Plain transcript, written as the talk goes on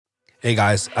Hey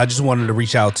guys, I just wanted to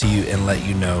reach out to you and let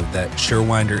you know that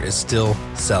Surewinder is still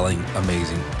selling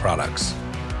amazing products.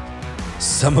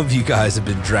 Some of you guys have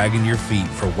been dragging your feet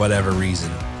for whatever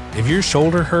reason. If your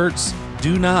shoulder hurts,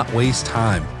 do not waste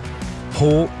time.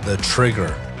 Pull the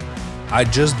trigger. I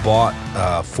just bought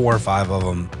 4 or 5 of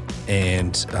them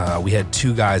and we had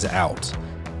 2 guys out.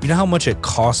 You know how much it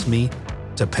cost me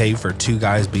to pay for 2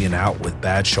 guys being out with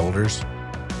bad shoulders?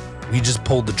 We just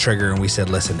pulled the trigger and we said,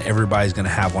 listen, everybody's going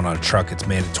to have one on a truck. It's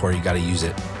mandatory. You got to use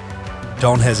it.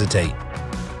 Don't hesitate.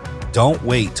 Don't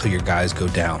wait till your guys go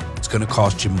down. It's going to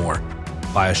cost you more.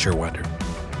 Buy a Surewinder.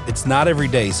 It's not every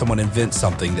day someone invents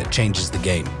something that changes the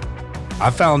game. I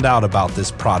found out about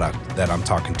this product that I'm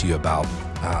talking to you about,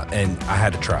 and I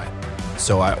had to try it.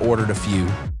 So I ordered a few,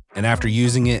 and after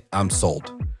using it, I'm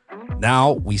sold.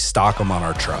 Now we stock them on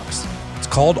our trucks. It's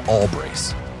called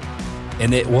All-Brace.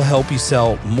 And it will help you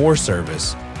sell more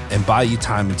service and buy you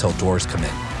time until doors come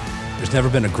in. There's never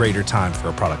been a greater time for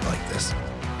a product like this.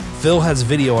 Phil has a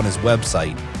video on his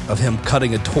website of him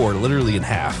cutting a door literally in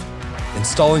half,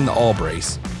 installing the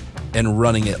All-Brace, and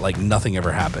running it like nothing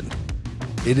ever happened.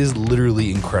 It is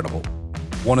literally incredible.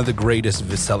 One of the greatest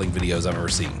selling videos I've ever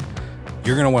seen.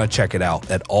 You're going to want to check it out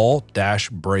at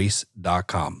all-brace.com.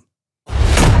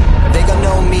 They gon'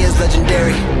 know me as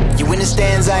legendary. You in the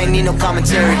stands, I ain't need no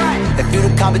commentary. If you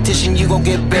the competition, you gon'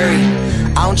 get buried.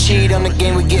 I don't cheat on the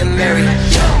game, we getting married.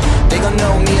 They gon'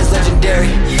 know me as legendary.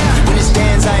 You in the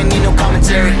stands, I ain't need no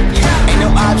commentary. Ain't no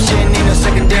option, ain't no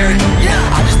secondary.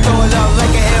 I just throw it up like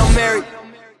a Hail Mary.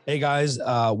 Hey guys,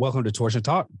 welcome to Torch and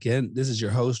Talk. Again, this is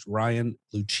your host, Ryan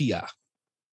Lucia.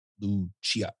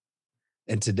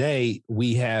 And today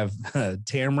we have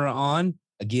Tamara on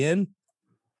again.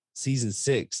 Season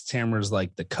 6, Tamara's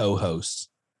like the co-host.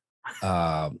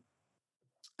 I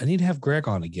need to have Greg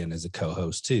on again as a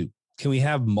co-host too. Can we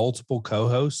have multiple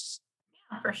co-hosts?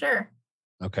 Yeah, for sure.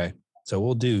 Okay, so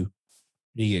we'll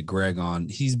get Greg on.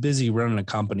 He's busy running a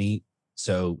company,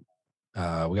 so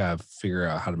we gotta figure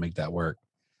out how to make that work.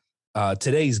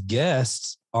 Today's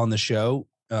guest on the show,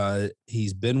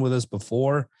 he's been with us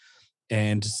before.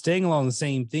 And staying along the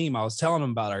same theme, I was telling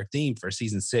him about our theme for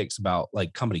season 6 about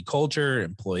like company culture,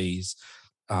 employees,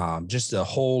 just a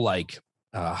whole like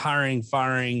hiring,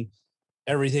 firing,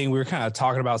 everything. We were kind of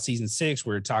talking about season 6.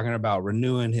 We were talking about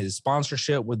renewing his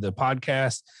sponsorship with the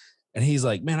podcast. And he's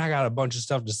like, man, I got a bunch of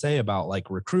stuff to say about like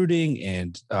recruiting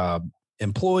and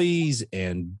employees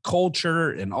and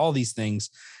culture and all these things.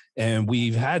 And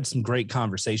we've had some great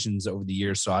conversations over the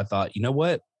years. So I thought, you know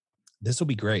what? This will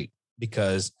be great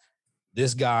because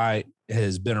this guy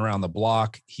has been around the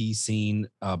block. He's seen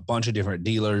a bunch of different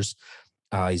dealers.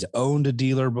 He's owned a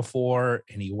dealer before,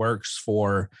 and he works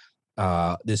for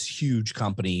this huge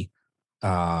company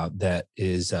that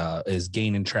is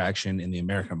gaining traction in the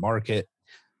American market.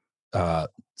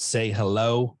 Say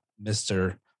hello,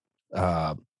 Mr.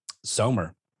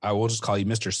 Somer. I will just call you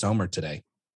Mr. Somer today.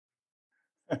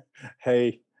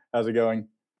 Hey, how's it going?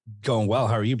 Going well.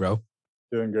 How are you, bro?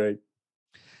 Doing great.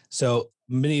 So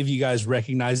many of you guys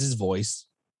recognize his voice.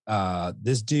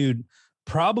 This dude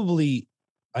probably,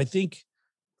 I think,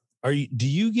 do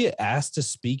you get asked to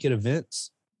speak at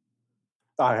events?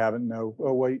 I haven't, no.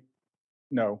 Oh, wait.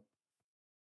 No.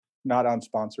 Not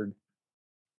unsponsored.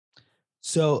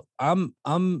 So I'm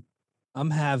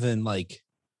having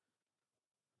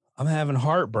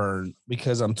heartburn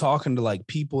because I'm talking to like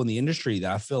people in the industry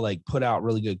that I feel like put out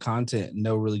really good content and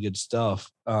know really good stuff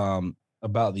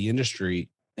about the industry.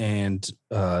 And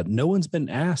no one's been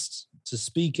asked to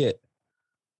speak at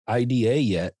IDA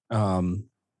yet.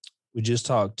 We just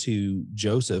talked to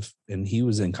Joseph, and he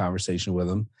was in conversation with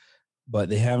him, but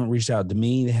they haven't reached out to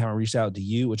me. They haven't reached out to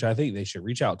you, which I think they should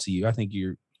reach out to you. I think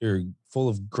you're full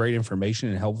of great information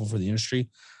and helpful for the industry.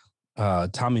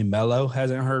 Tommy Mello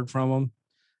hasn't heard from him.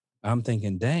 I'm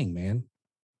thinking, dang, man,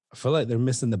 I feel like they're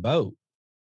missing the boat.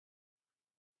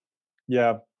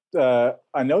 Yeah.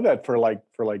 I know that for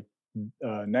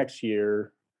next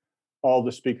year, all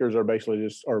the speakers are basically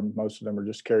or most of them are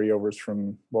just carryovers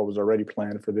from what was already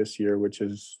planned for this year, which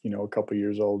is, a couple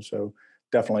years old. So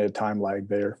definitely a time lag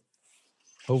there.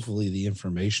 Hopefully the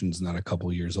information's not a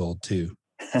couple years old too.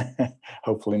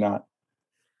 Hopefully not.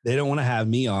 They don't want to have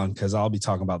me on because I'll be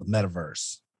talking about the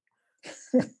metaverse.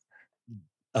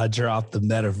 I dropped the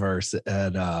metaverse.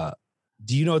 And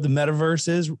do you know what the metaverse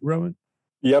is, Roman?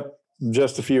 Yep.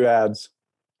 Just a few ads.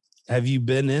 Have you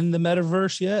been in the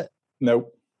metaverse yet?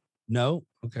 Nope. No?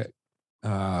 Okay.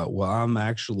 Well, I'm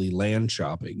actually land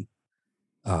shopping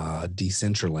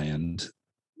Decentraland,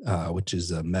 which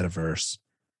is a metaverse.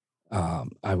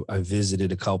 I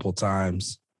visited a couple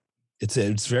times.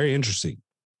 It's very interesting.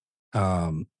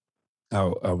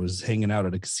 I was hanging out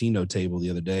at a casino table the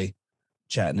other day,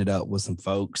 chatting it up with some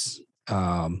folks.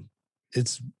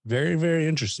 It's very, very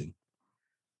interesting.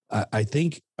 I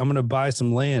think I'm going to buy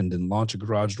some land and launch a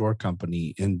garage door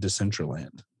company in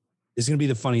Decentraland. It's going to be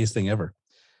the funniest thing ever,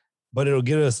 but it'll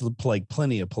get us like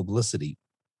plenty of publicity.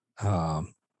 I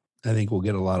think we'll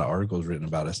get a lot of articles written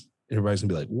about us. Everybody's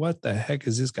gonna be like, what the heck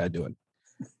is this guy doing?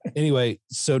 Anyway,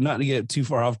 so not to get too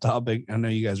far off topic, I know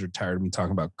you guys are tired of me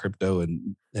talking about crypto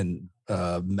and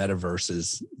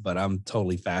metaverses, but I'm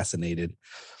totally fascinated.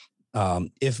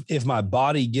 If my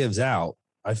body gives out,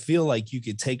 I feel like you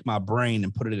could take my brain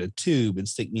and put it in a tube and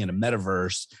stick me in a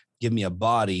metaverse, give me a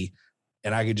body,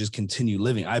 and I could just continue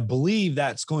living. I believe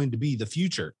that's going to be the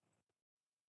future.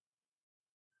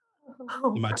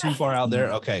 Am I too far out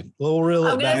there? Okay, we'll reel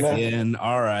it back in.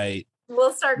 All right.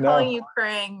 We'll start calling you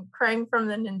Krang from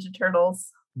the Ninja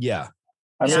Turtles. Yeah.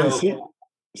 I mean,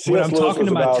 when I'm talking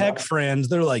to my tech friends,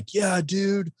 they're like, yeah,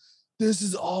 dude, this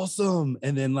is awesome.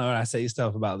 And then when I say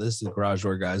stuff about this to the garage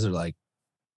door guys, they're like,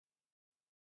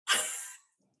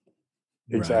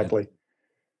 exactly. Right.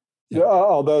 Yeah.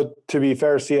 Although, to be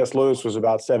fair, C.S. Lewis was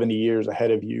about 70 years ahead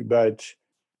of you, but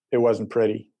it wasn't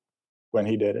pretty when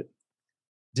he did it.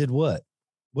 Did what?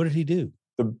 What did he do?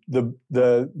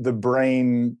 The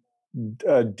brain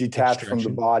detached from the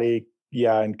body,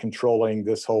 and controlling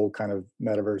this whole kind of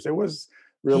metaverse. It was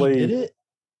really. He did it?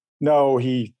 No,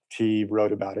 he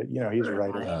wrote about it. He's a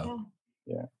writer.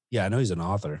 Yeah, I know he's an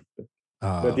author.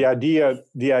 But the idea,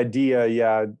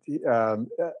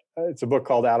 it's a book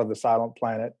called Out of the Silent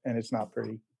Planet, and it's not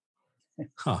pretty.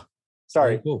 Huh.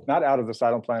 Sorry, cool. Not Out of the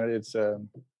Silent Planet. It's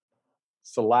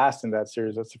the last in that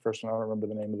series. That's the first one. I don't remember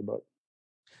the name of the book.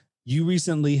 You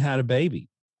recently had a baby.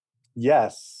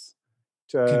 Yes.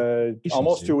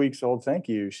 Almost 2 weeks old. Thank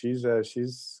you.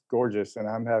 She's gorgeous, and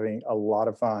I'm having a lot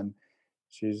of fun.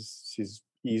 She's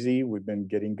easy. We've been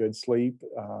getting good sleep,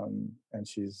 and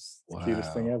she's the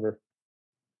cutest thing ever.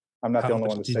 I'm not the only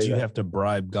one to say that. Did you have to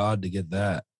bribe God to get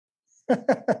that?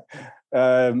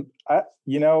 I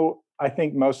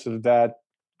think most of that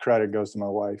credit goes to my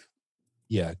wife.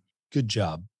 Yeah, good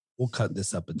job. We'll cut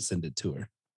this up and send it to her.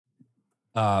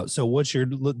 So what's your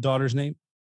daughter's name?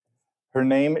 Her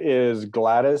name is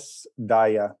Gladys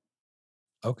Daya.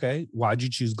 Okay. Why'd you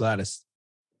choose Gladys?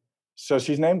 So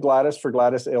she's named Gladys for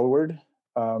Gladys Aylward,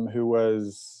 who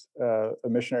was a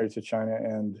missionary to China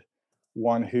and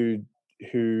one who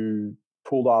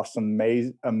pulled off some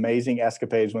amazing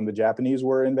escapades when the Japanese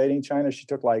were invading China. She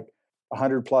took like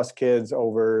 100 plus kids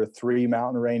over 3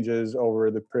 mountain ranges over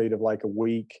the period of like a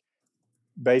week,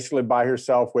 basically by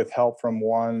herself with help from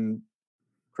one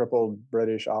crippled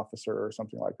British officer or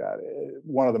something like that.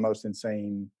 One of the most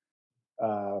insane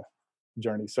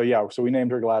journeys. So we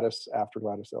named her Gladys after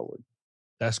Gladys Aylward.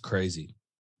 That's crazy.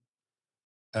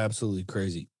 Absolutely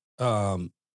crazy.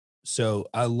 So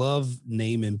I love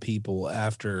naming people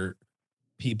after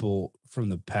people from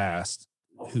the past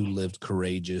who lived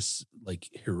courageous, like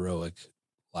heroic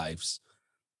lives.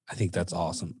 I think that's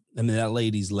awesome. I mean, that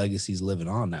lady's legacy's living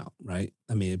on now, right?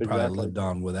 I mean, it probably lived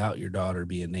on without your daughter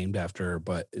being named after her,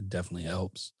 but it definitely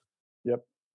helps. Yep.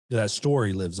 That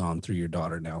story lives on through your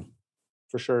daughter now.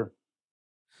 For sure.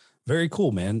 Very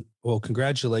cool, man. Well,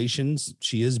 congratulations.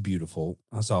 She is beautiful.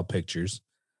 I saw pictures.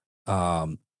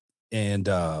 And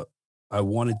I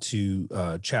wanted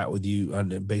to chat with you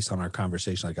based on our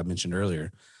conversation, like I mentioned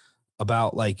earlier,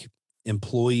 about like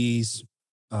employees.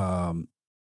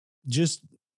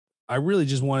 I really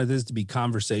just wanted this to be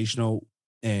conversational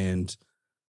and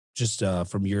just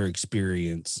from your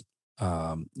experience,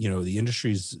 the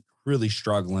industry's really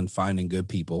struggling finding good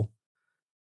people.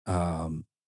 I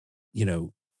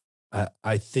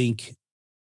think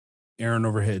Aaron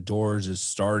Overhead Doors is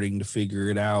starting to figure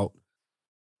it out.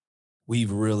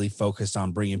 We've really focused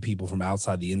on bringing people from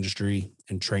outside the industry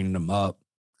and training them up,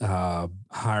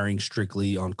 hiring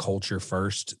strictly on culture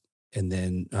first, and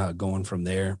then going from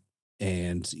there.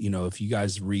 And, if you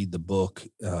guys read the book,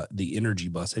 The Energy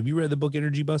Bus, have you read the book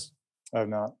Energy Bus? I have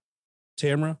not.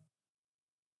 Tamara?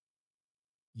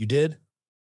 You did?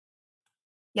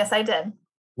 Yes, I did.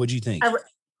 What'd you think?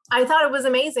 I thought it was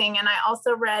amazing. And I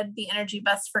also read The Energy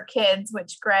Bus for Kids,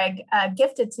 which Greg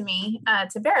gifted to me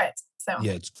to Barrett. So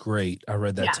yeah, it's great. I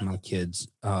read that to my kids.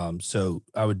 So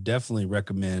I would definitely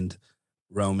recommend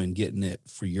Roman getting it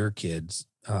for your kids,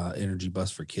 Energy Bus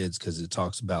for Kids, because it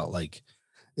talks about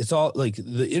it's all like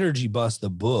the Energy Bus, the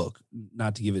book,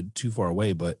 not to give it too far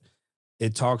away, but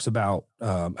it talks about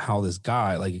how this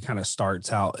guy, it kind of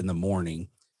starts out in the morning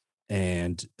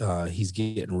and he's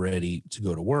getting ready to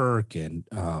go to work. And,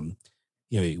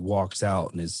 he walks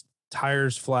out and his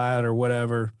tire's flat or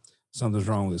whatever. Something's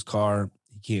wrong with his car.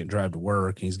 He can't drive to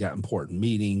work and he's got important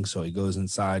meetings. So he goes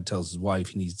inside, tells his wife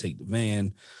he needs to take the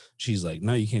van. She's like,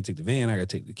 no, you can't take the van. I got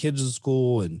to take the kids to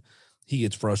school. And he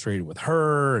gets frustrated with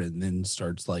her and then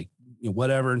starts like,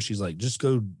 whatever. And she's like, just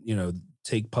go,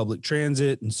 take public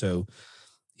transit. And so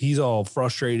he's all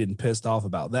frustrated and pissed off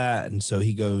about that. And so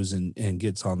he goes and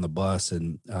gets on the bus,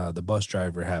 and the bus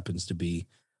driver happens to be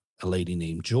a lady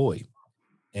named Joy.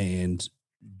 And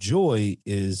Joy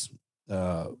is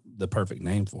the perfect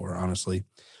name for her, honestly.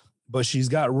 But she's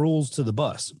got rules to the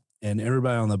bus, and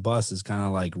everybody on the bus is kind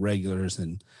of like regulars,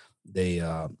 and they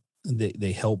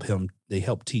help him. They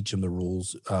help teach him the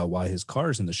rules while his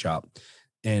car's in the shop.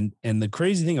 And the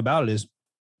crazy thing about it is,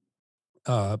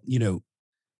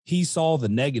 he saw the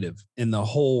negative in the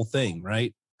whole thing,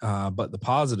 right? But the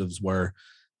positives were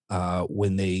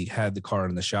when they had the car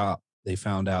in the shop, they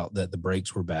found out that the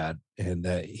brakes were bad and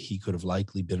that he could have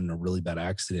likely been in a really bad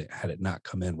accident had it not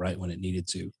come in right when it needed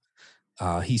to.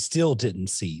 He still didn't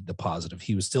see the positive.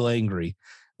 He was still angry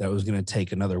that it was going to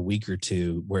take another week or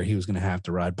two where he was going to have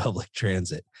to ride public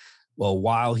transit. Well,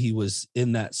 while he was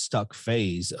in that stuck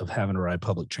phase of having to ride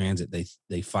public transit,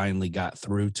 they finally got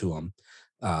through to him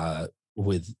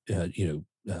with the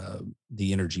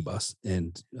energy bus,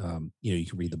 and you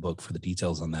can read the book for the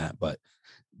details on that, but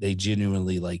they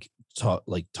genuinely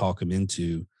talk him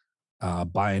into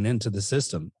buying into the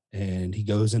system. And he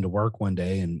goes into work one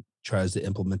day and tries to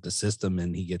implement the system,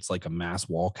 and he gets like a mass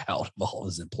walkout of all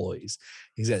his employees.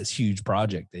 He's got this huge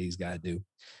project that he's got to do.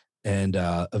 And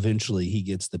eventually he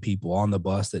gets the people on the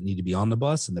bus that need to be on the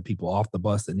bus and the people off the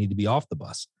bus that need to be off the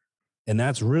bus. And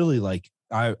that's really like,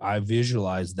 I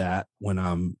visualize that when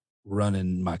I'm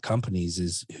running my companies,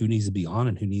 is who needs to be on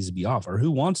and who needs to be off, or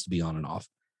who wants to be on and off.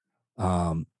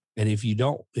 And if you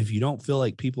don't feel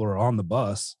like people are on the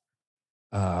bus,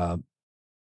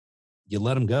 you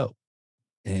let them go.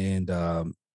 And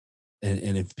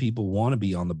if people want to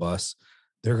be on the bus,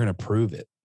 they're going to prove it.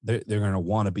 They're going to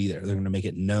want to be there. They're going to make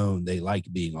it known they like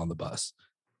being on the bus.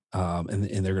 And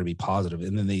they're going to be positive.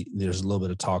 And then there's a little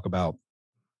bit of talk about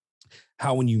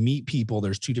how when you meet people,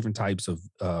 there's two different types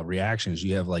of reactions.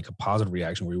 You have like a positive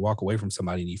reaction where you walk away from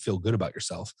somebody and you feel good about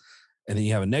yourself. And then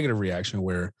you have a negative reaction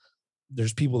where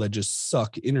there's people that just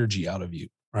suck energy out of you.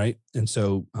 Right. And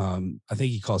so I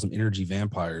think he calls them energy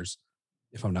vampires,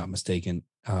 if I'm not mistaken.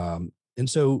 And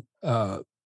so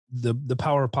the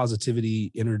power of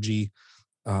positivity, energy,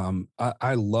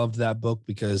 I loved that book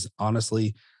because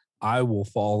honestly, I will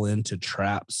fall into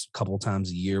traps a couple of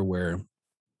times a year where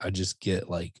I just get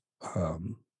like, I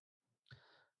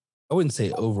wouldn't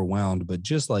say overwhelmed, but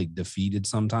just like defeated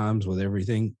sometimes with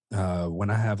everything. When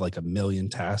I have like a million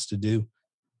tasks to do,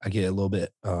 I get a little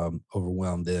bit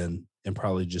overwhelmed then, and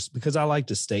probably just because I like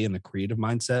to stay in the creative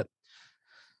mindset.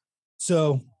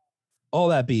 So all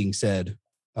that being said,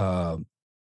 it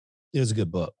was a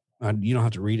good book. You don't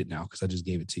have to read it now because I just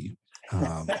gave it to you.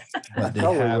 But they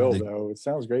probably will, though. It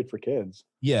sounds great for kids.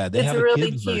 Yeah, they have really a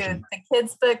kids cute version. The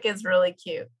kids book is really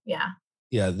cute. Yeah.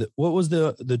 Yeah. What was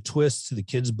the twist to the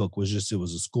kids book was just it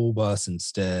was a school bus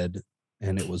instead,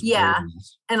 and it was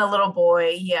birdies. And a little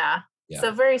boy. Yeah. Yeah.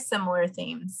 So very similar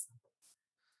themes.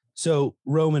 So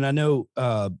Roman, I know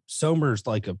Somer's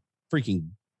like a freaking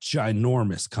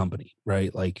ginormous company,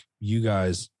 right? Like you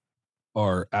guys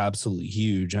are absolutely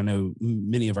huge. I know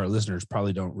many of our listeners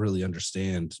probably don't really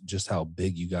understand just how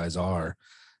big you guys are.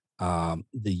 The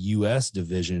U.S.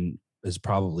 division is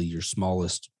probably your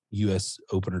smallest. U.S.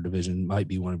 opener division might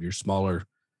be one of your smaller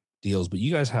deals, but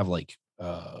you guys have like,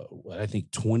 I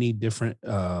think 20 different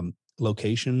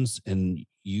locations, and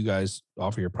you guys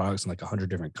offer your products in like 100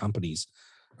 different companies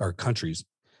or countries.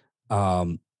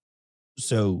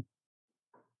 So,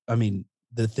 I mean,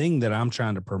 the thing that I'm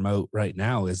trying to promote right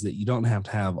now is that you don't have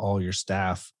to have all your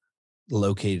staff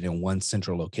located in one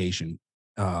central location.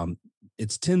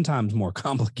 It's 10 times more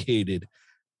complicated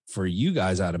for you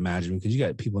guys, I'd imagine, because you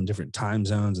got people in different time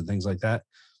zones and things like that.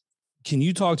 Can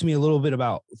you talk to me a little bit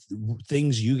about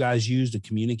things you guys use to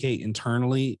communicate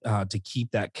internally to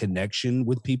keep that connection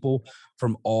with people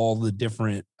from all the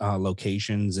different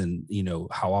locations, and,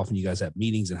 how often you guys have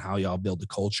meetings and how y'all build the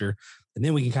culture? And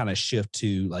then we can kind of shift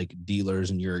to like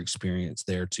dealers and your experience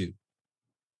there too.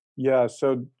 Yeah.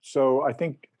 So I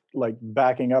think like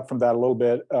backing up from that a little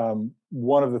bit,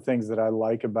 one of the things that I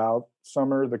like about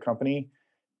Somer, the company,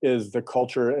 is the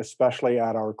culture, especially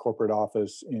at our corporate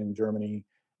office in Germany.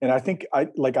 And I think I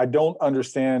don't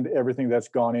understand everything that's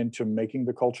gone into making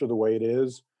the culture the way it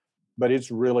is, but it's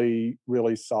really,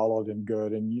 really solid and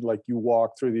good. And you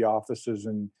walk through the offices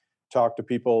and talk to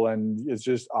people, and it's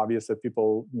just obvious that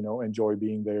people, enjoy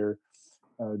being there.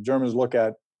 Germans look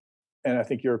at and I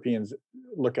think Europeans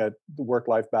look at the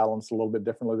work-life balance a little bit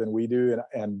differently than we do,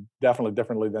 and definitely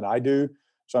differently than I do.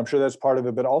 So I'm sure that's part of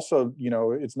it. But also,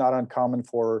 it's not uncommon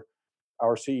for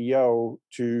our CEO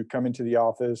to come into the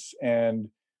office, and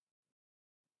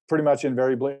pretty much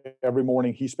invariably every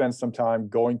morning he spends some time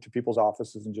going to people's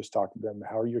offices and just talking to them.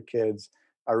 How are your kids?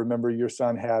 I remember your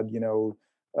son had,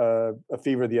 a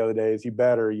fever the other day. Is he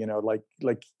better?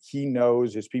 Like he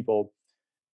knows his people.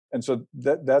 And so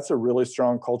that's a really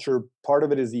strong culture. Part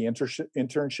of it is the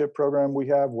internship program we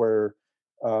have, where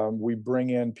we bring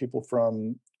in people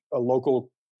from a local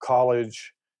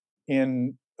college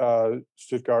in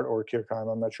Stuttgart or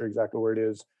Kirchheim. I'm not sure exactly where it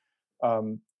is,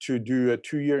 to do a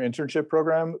 2-year internship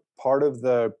program. Part of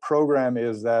the program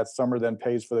is that Summer then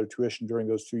pays for their tuition during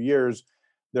those 2 years.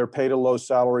 They're paid a low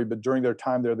salary, but during their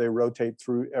time there, they rotate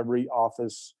through every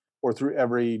office or through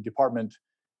every department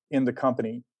in the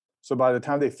company. So by the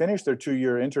time they finish their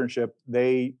 2-year internship,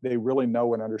 they really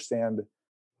know and understand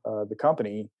the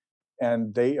company,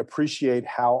 and they appreciate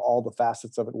how all the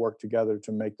facets of it work together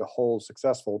to make the whole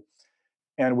successful.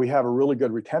 And we have a really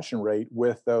good retention rate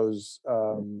with those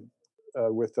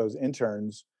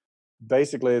interns.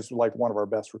 Basically, it's like one of our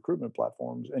best recruitment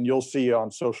platforms. And you'll see on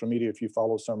social media, if you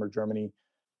follow Summer Germany,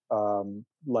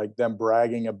 like them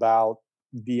bragging about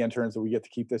the interns that we get to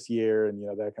keep this year, and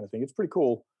that kind of thing. It's pretty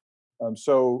cool.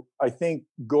 So I think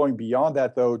going beyond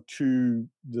that, though, to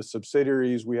the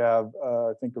subsidiaries, we have,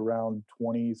 I think, around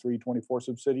 23, 24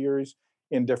 subsidiaries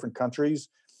in different countries.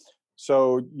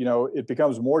 So, it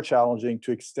becomes more challenging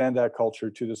to extend that culture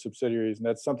to the subsidiaries. And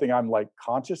that's something I'm like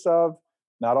conscious of,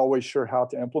 not always sure how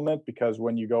to implement, because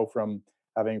when you go from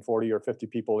having 40 or 50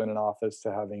 people in an office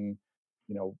to having,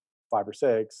 5 or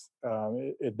 6,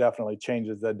 it definitely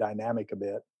changes the dynamic a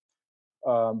bit.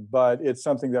 But it's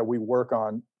something that we work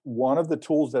on. One of the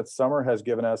tools that Summer has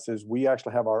given us is we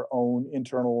actually have our own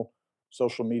internal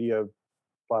social media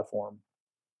platform.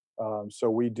 So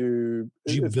we do.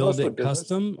 Did you build it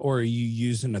custom, or are you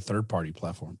using a third-party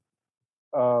platform?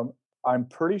 I'm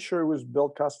pretty sure it was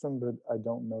built custom, but I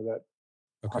don't know that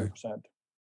 100%.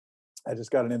 I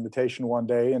just got an invitation one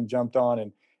day and jumped on,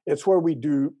 and it's where we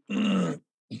do.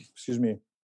 Excuse me.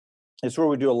 It's where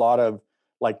we do a lot of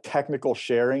like technical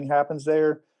sharing happens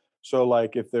there. So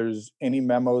like if there's any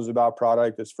memos about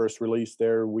product that's first released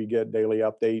there, we get daily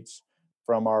updates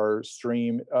from our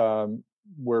stream.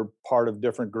 We're part of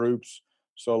different groups.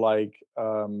 So like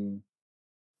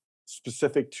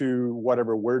specific to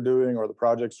whatever we're doing or the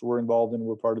projects we're involved in,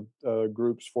 we're part of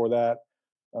groups for that.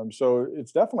 So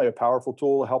it's definitely a powerful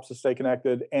tool. It helps us stay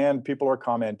connected, and people are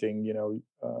commenting.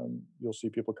 You'll see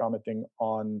people commenting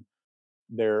on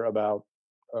there about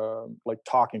like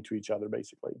talking to each other,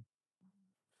 basically.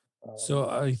 So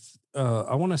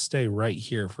I want to stay right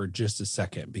here for just a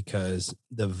second, because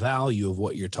the value of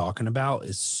what you're talking about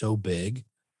is so big,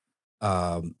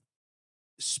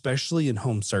 especially in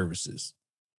home services,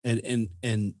 and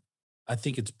I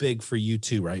think it's big for you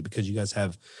too, right? Because you guys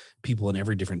have people in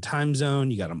every different time zone.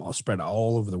 You got them all spread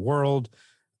all over the world.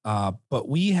 But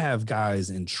we have guys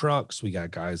in trucks. We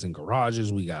got guys in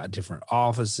garages. We got different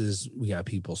offices. We got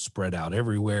people spread out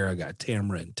everywhere. I got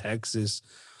Tamara in Texas.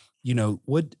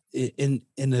 What and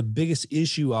the biggest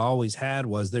issue I always had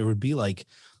was there would be like,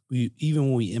 even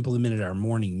when we implemented our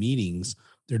morning meetings,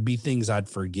 there'd be things I'd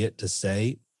forget to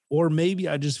say, or maybe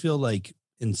I just feel like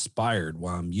inspired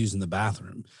while I'm using the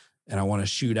bathroom, and I want to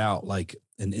shoot out like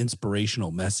an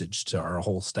inspirational message to our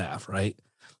whole staff, right?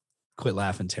 Quit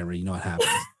laughing, Tamara. You know what happens.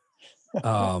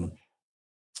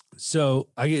 So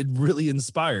I get really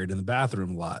inspired in the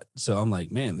bathroom a lot. So I'm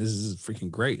like, man, this is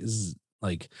freaking great. This is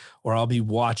like, or I'll be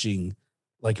watching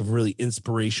like a really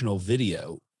inspirational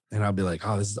video, and I'll be like,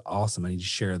 oh, this is awesome. I need to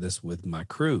share this with my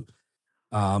crew.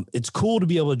 It's cool to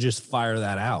be able to just fire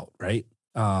that out, right?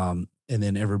 And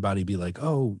then everybody be like,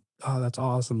 oh, that's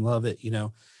awesome. Love it.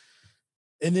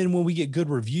 And then when we get good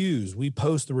reviews, we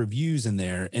post the reviews in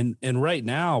there. And right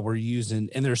now we're using,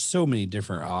 and there's so many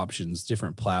different options,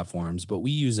 different platforms, but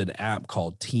we use an app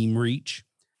called TeamReach.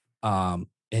 And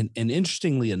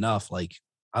interestingly enough, like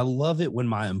I love it when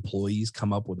my employees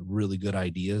come up with really good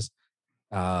ideas.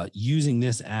 Using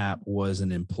this app was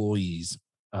an employee's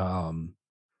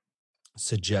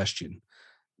suggestion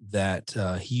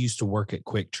that he used to work at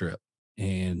Quick Trip,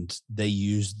 and they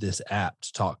used this app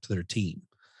to talk to their team.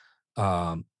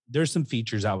 There's some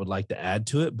features I would like to add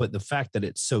to it, but the fact that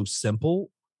it's so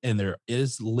simple and there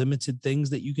is limited things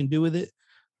that you can do with it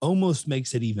almost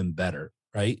makes it even better,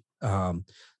 right?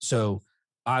 So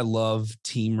I love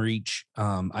TeamReach.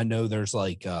 I know there's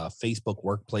like Facebook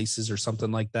Workplaces or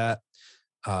something like that,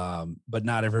 but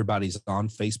not everybody's on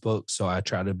Facebook, so I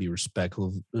try to be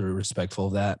respectful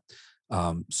of that.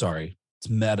 Sorry, it's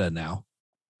Meta now.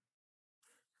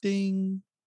 Ding.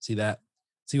 See that?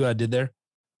 See what I did there?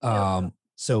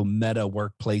 So Meta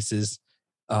Workplaces.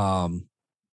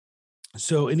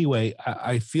 So anyway,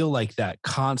 I feel like that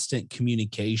constant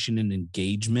communication and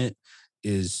engagement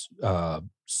is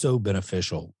so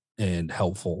beneficial and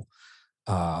helpful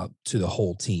to the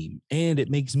whole team. And it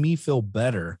makes me feel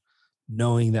better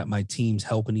knowing that my team's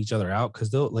helping each other out, because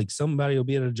they'll, like, somebody will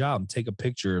be at a job and take a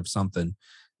picture of something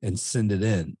and send it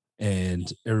in.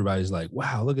 And everybody's like,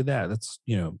 wow, look at that.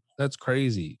 That's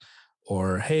crazy.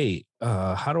 Or, hey,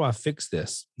 how do I fix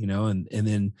this? And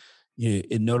then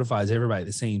it notifies everybody at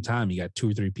the same time. You got 2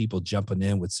 or 3 people jumping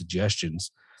in with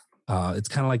suggestions. It's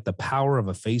kind of like the power of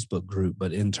a Facebook group,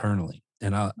 but internally.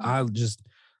 And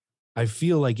I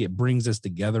feel like it brings us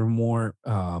together more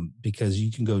because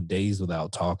you can go days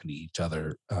without talking to each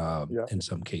other in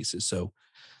some cases. So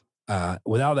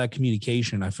without that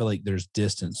communication, I feel like there's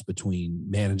distance between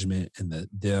management and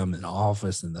them and the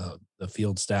office and the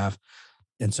field staff.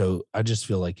 And so I just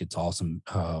feel like it's awesome.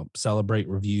 Celebrate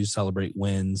reviews, celebrate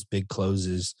wins, big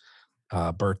closes,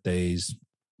 birthdays,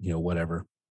 whatever.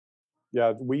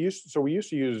 Yeah, we used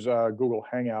to use Google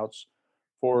Hangouts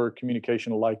for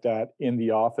communication like that in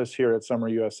the office here at Summer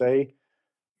USA.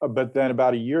 But then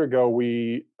about a year ago,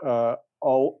 we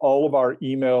all of our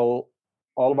emails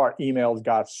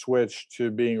got switched to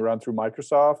being run through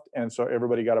Microsoft, and so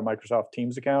everybody got a Microsoft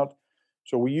Teams account.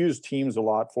 So we use Teams a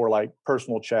lot for like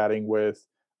personal chatting with,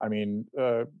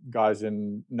 guys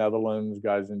in Netherlands,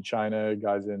 guys in China,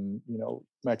 guys in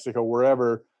Mexico,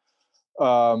 wherever.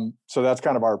 So that's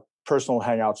kind of our personal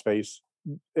hangout space,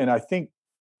 and I think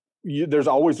there's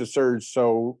always a surge.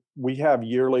 So we have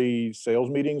yearly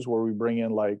sales meetings where we bring in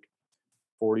like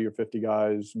 40 or 50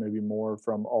 guys, maybe more,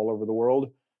 from all over the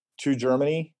world to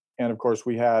Germany. And of course,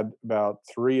 we had about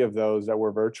 3 of those that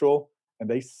were virtual, and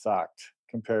they sucked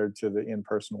compared to the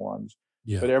in-person ones.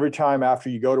 Yeah. But every time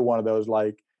after you go to one of those,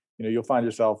 you'll find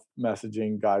yourself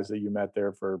messaging guys that you met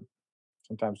there for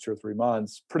sometimes 2 or 3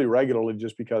 months pretty regularly,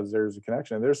 just because there's a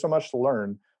connection. And there's so much to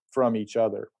learn from each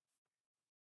other.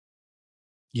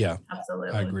 Yeah, absolutely.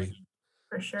 I agree.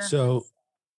 For sure.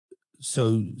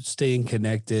 So staying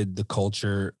connected, the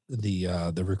culture,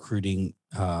 the recruiting,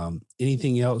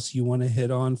 anything else you want to hit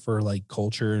on for like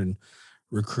culture and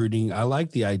recruiting? I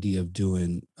like the idea of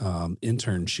doing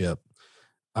internship.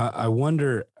 I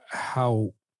wonder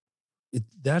how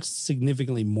that's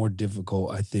significantly more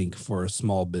difficult, I think, for a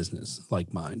small business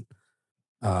like mine,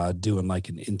 doing like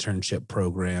an internship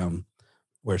program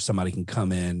where somebody can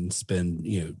come in and spend,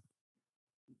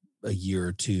 a year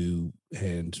or 2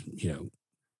 and,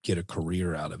 get a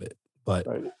career out of it. But,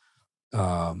 right.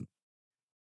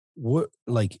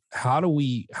 How do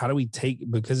we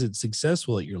take, because it's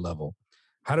successful at your level,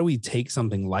 how do we take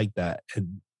something like that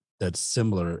and that's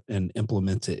similar and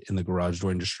implement it in the garage door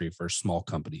industry for small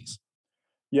companies?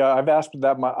 Yeah, I've asked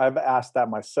that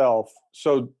myself.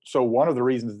 So one of the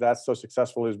reasons that's so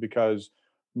successful is because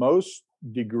most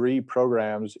degree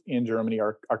programs in Germany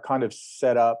are kind of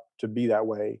set up to be that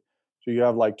way. So you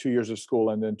have like 2 years of school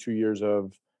and then 2 years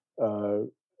of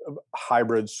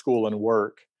hybrid school and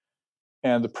work.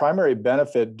 And the primary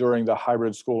benefit during the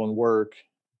hybrid school and work,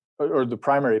 or the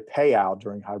primary payout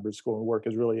during hybrid school and work,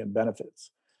 is really in benefits,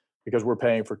 because we're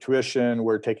paying for tuition,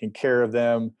 we're taking care of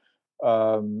them,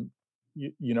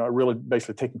 really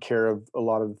basically taking care of a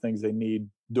lot of the things they need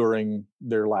during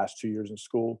their last 2 years in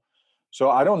school.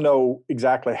 So I don't know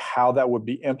exactly how that would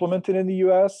be implemented in the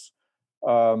U.S.,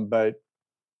 but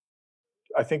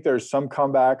I think there's some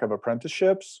comeback of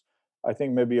apprenticeships. I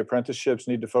think maybe apprenticeships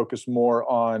need to focus more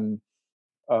on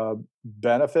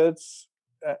benefits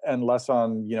and less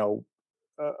on,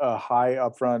 a high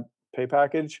upfront pay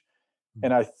package.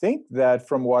 And I think that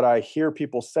from what I hear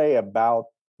people say about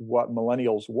what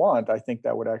millennials want, I think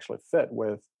that would actually fit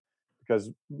with, because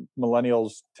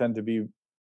millennials tend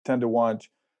to want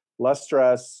less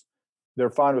stress. They're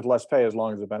fine with less pay as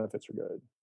long as the benefits are good.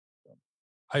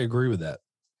 I agree with that.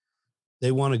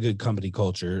 They want a good company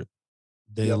culture.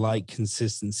 They like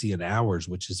consistency in hours,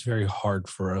 which is very hard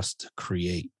for us to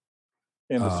create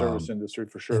in the service industry,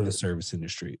 for sure. In the service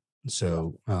industry.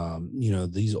 So,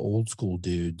 these old school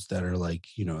dudes that are like,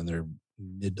 in their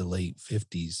mid to late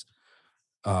 50s,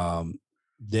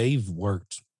 they've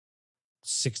worked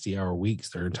 60-hour weeks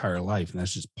their entire life, and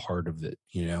that's just part of it.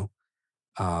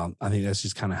 I think that's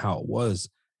just kind of how it was.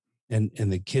 And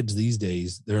the kids these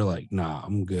days, they're like, nah,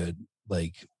 I'm good.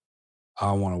 Like,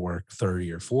 I want to work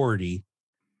 30 or 40,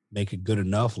 make a good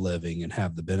enough living and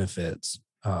have the benefits.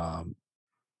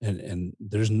 And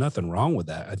there's nothing wrong with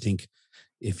that. I think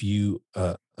if you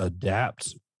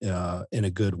adapt in a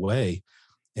good way,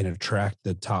 and attract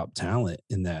the top talent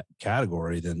in that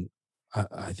category, then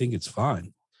I think it's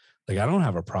fine. Like, I don't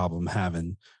have a problem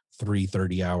having 3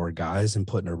 30-hour guys and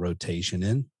putting a rotation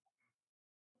in.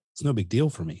 It's no big deal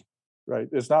for me. Right.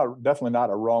 It's definitely not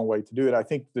a wrong way to do it. I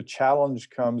think the challenge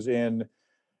comes in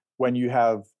when you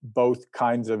have both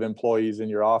kinds of employees in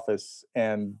your office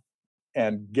and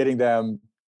getting them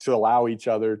to allow each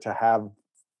other to have,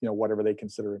 whatever they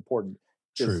consider important.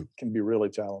 Can be really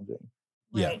challenging.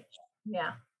 Right.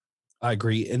 Yeah. I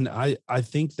agree. And I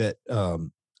think that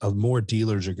more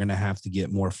dealers are going to have to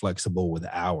get more flexible with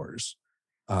hours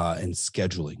and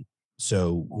scheduling.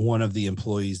 So one of the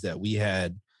employees that we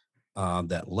had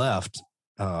that left,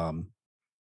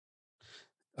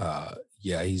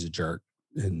 he's a jerk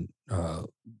and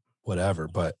whatever,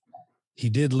 but he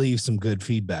did leave some good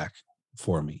feedback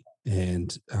for me.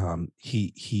 And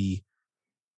he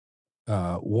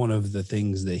one of the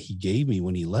things that he gave me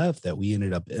when he left that we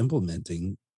ended up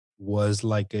implementing was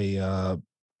like a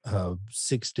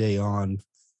 6 day on,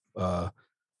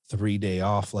 3 day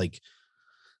off. Like,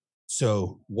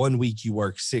 so 1 week you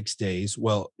work 6 days.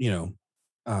 Well,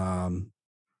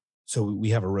 so we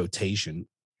have a rotation,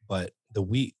 but the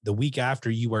week after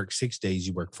you work 6 days,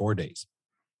 you work 4 days.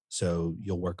 So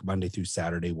you'll work Monday through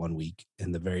Saturday 1 week,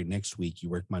 and the very next week you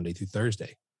work Monday through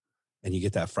Thursday, and you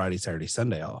get that Friday, Saturday,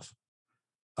 Sunday off.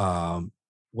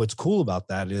 What's cool about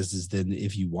that is then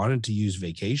if you wanted to use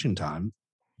vacation time,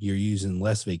 you're using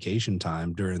less vacation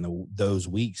time during those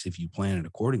weeks if you plan it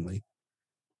accordingly.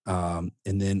 And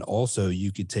then also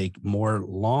you could take more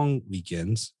long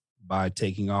weekends by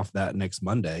taking off that next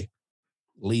Monday,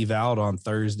 leave out on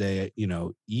Thursday,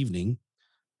 evening,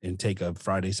 and take a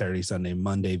Friday, Saturday, Sunday,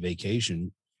 Monday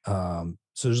vacation. So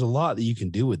there's a lot that you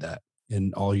can do with that.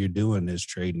 And all you're doing is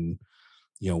trading,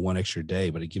 one extra day,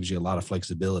 but it gives you a lot of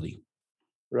flexibility.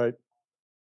 Right.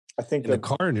 I think in the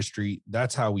car industry,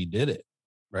 that's how we did it.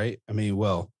 Right. I mean,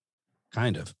 well,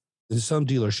 kind of. Some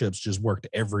dealerships just worked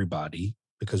everybody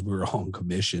because we were on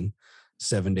commission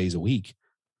 7 days a week.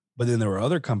 But then there were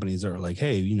other companies that were like,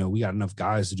 hey, we got enough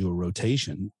guys to do a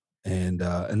rotation. And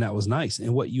that was nice.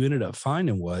 And what you ended up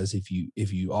finding was if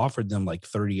you offered them like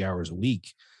 30 hours a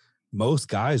week, most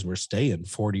guys were staying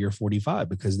 40 or 45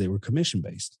 because they were commission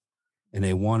based and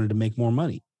they wanted to make more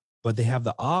money, but they have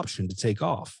the option to take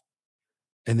off.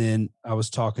 And then I was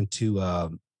talking to,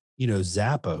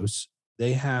 Zappos.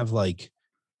 They have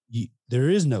there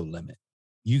is no limit.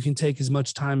 You can take as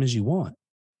much time as you want.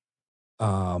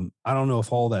 I don't know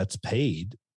if all that's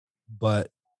paid, but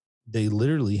they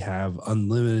literally have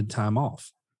unlimited time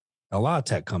off. A lot of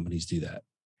tech companies do that.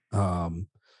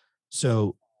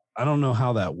 So I don't know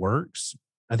how that works.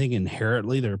 I think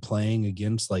inherently they're playing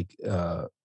against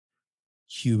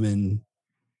human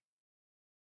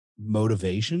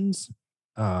motivations.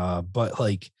 But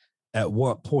at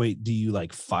what point do you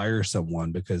fire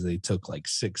someone because they took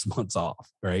 6 months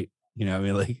off? Right.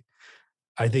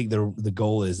 I think the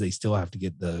goal is they still have to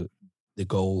get the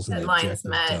goals and the objectives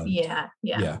met. Done.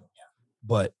 Yeah.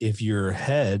 But if you're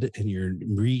ahead and you're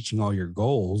reaching all your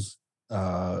goals,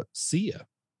 see ya.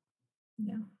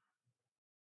 Yeah.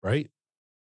 Right.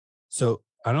 So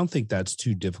I don't think that's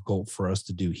too difficult for us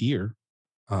to do here.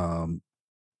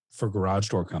 For garage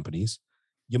door companies,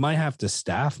 you might have to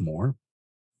staff more.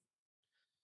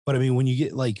 But I mean, when you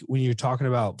get when you're talking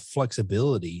about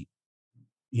flexibility,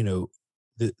 the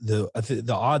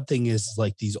odd thing is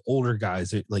these older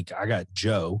guys, I got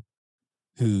Joe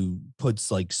who puts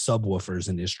subwoofers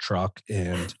in his truck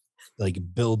and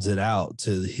builds it out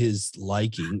to his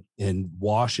liking and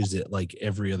washes it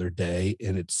every other day,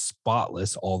 and it's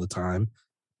spotless all the time.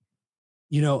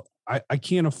 I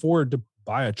can't afford to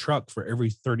buy a truck for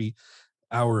every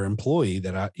 30-hour employee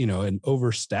that and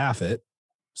overstaff it.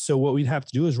 So what we'd have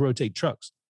to do is rotate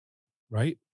trucks.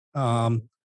 Right.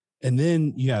 And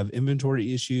then you have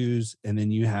inventory issues, and then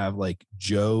you have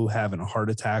Joe having a heart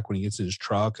attack when he gets in his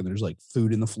truck and there's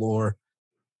food in the floor.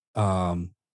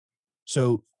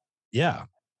 So yeah,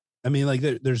 I mean,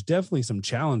 there's definitely some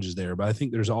challenges there, but I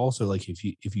think there's also if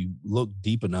you look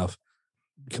deep enough,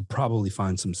 you could probably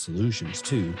find some solutions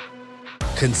too.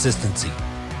 Consistency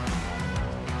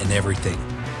in everything,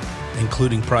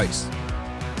 including price,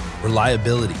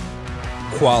 reliability,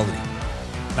 quality.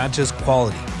 Not just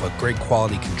quality, but great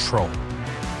quality control.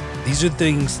 These are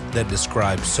things that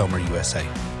describe Somer USA.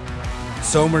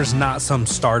 Somer's not some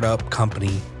startup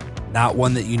company, not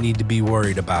one that you need to be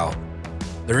worried about.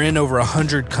 They're in over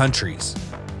 100 countries,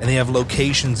 and they have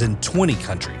locations in 20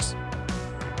 countries.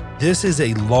 This is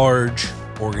a large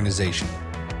organization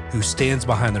who stands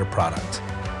behind their product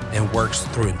and works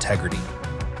through integrity.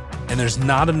 And there's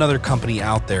not another company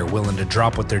out there willing to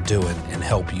drop what they're doing and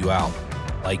help you out.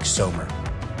 like Somer.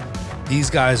 These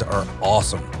guys are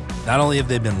awesome. Not only have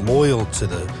they been loyal to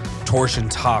the Torsion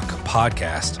Talk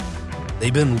podcast,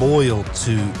 they've been loyal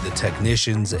to the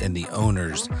technicians and the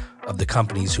owners of the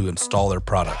companies who install their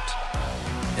product.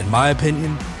 In my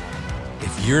opinion,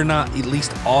 if you're not at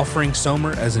least offering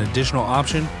Somer as an additional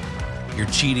option, you're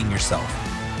cheating yourself.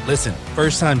 Listen,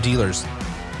 first-time dealers,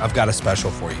 I've got a special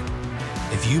for you.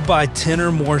 If you buy 10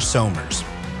 or more Somers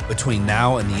between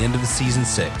now and the end of the season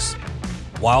 6,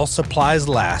 while supplies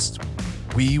last,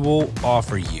 we will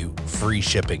offer you free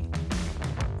shipping.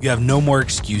 You have no more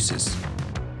excuses.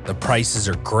 The prices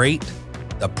are great.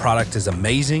 The product is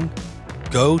amazing.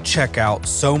 Go check out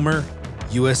Somer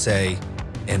USA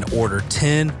and order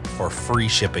 10 for free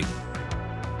shipping.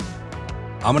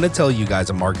 I'm going to tell you guys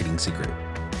a marketing secret.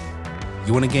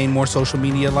 You want to gain more social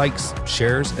media likes,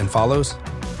 shares, and follows?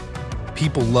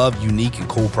 People love unique and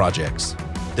cool projects.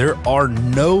 There are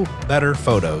no better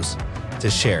photos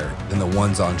to share than the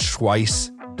ones on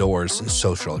Schweiss Doors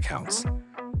social accounts.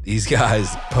 These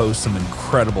guys post some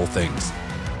incredible things.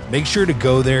 Make sure to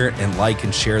go there and like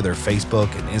and share their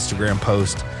Facebook and Instagram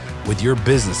post with your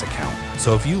business account.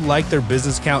 So if you like their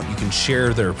business account, you can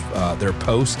share their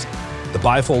post. The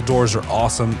bifold doors are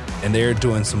awesome, and they're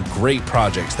doing some great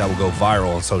projects that will go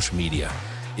viral on social media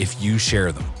if you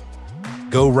share them.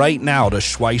 Go right now to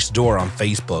Schweiss Door on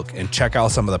Facebook and check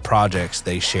out some of the projects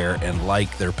they share and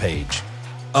like their page.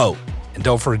 Oh, and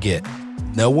don't forget,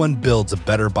 no one builds a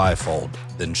better bifold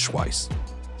than Schweiss.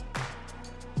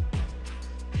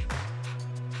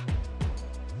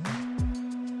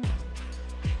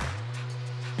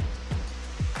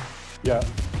 Yeah,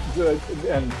 good.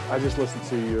 And I just listened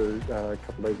to your a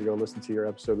couple days ago. Listened to your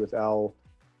episode with Al.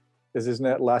 Is his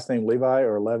last name Levi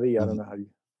or Levy? I don't know how you.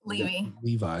 Levi.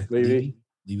 Levi.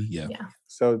 Yeah.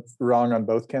 So wrong on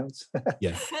both counts.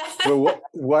 Yeah. But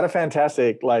what a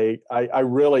fantastic! Like I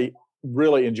really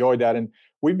enjoyed that, and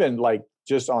we've been like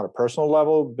just on a personal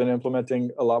level been implementing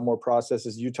a lot more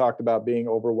processes. You talked about being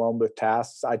overwhelmed with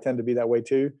tasks. I tend to be that way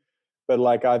too, but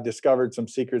like I've discovered some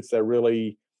secrets that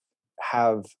really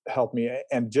have helped me.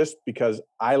 And just because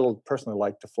I personally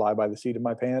like to fly by the seat of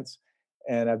my pants,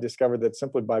 and I've discovered that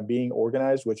simply by being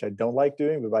organized, which I don't like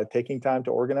doing, but by taking time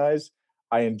to organize,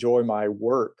 I enjoy my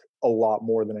work a lot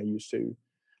more than I used to.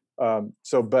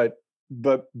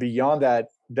 But beyond that,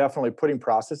 definitely putting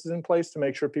processes in place to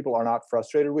make sure people are not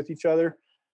frustrated with each other.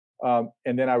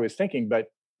 And then I was thinking, but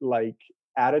like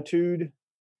attitude,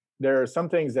 there are some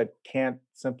things that can't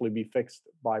simply be fixed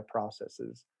by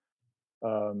processes.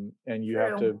 And you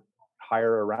have to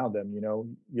hire around them. You know,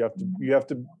 you have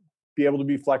to be able to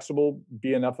be flexible,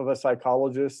 be enough of a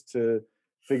psychologist to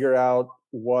figure out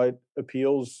what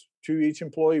appeals to each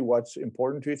employee, what's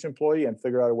important to each employee, and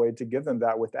figure out a way to give them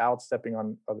that without stepping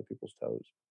on other people's toes.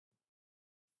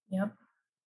 Yep.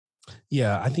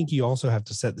 Yeah, I think you also have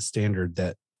to set the standard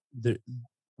that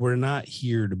we're not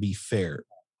here to be fair.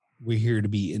 We're here to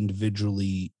be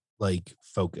individually like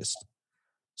focused.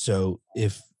 So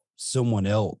if someone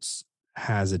else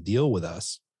has a deal with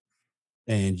us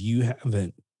and you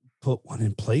haven't put one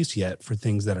in place yet for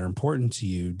things that are important to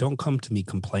you, don't come to me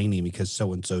complaining because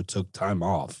so-and-so took time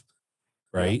off,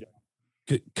 right?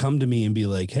 Yeah. Come to me and be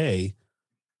like, hey,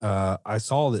 I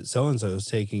saw that so-and-so is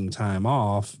taking time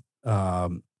off.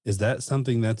 Is that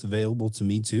something that's available to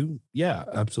me too? Yeah,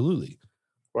 absolutely.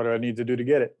 What do I need to do to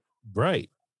get it? Right.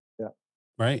 Yeah.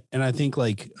 Right. And I think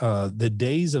like the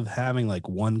days of having like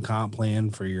one comp plan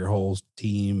for your whole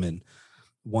team and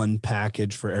one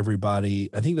package for everybody,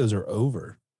 I think those are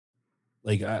over.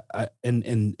 Like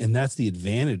and that's the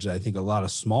advantage that I think a lot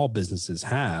of small businesses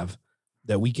have,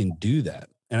 that we can do that.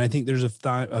 And I think there's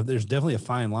there's definitely a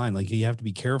fine line. Like you have to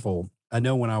be careful. I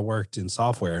know when I worked in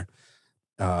software,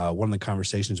 one of the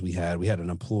conversations we had an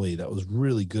employee that was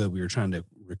really good. We were trying to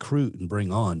recruit and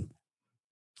bring on,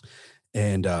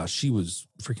 and she was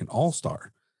freaking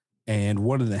all-star. And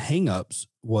one of the hangups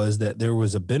was that there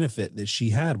was a benefit that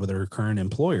she had with her current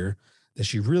employer that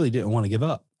she really didn't want to give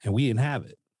up, and we didn't have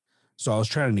it. So I was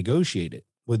trying to negotiate it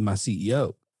with my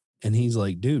CEO, and he's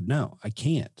like, dude, no, I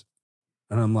can't.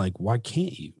 And I'm like, why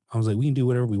can't you? I was like, we can do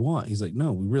whatever we want. He's like,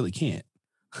 no, we really can't.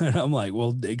 And I'm like,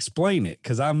 well, explain it,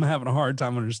 because I'm having a hard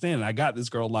time understanding. I got this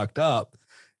girl locked up.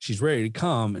 She's ready to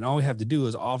come, and all we have to do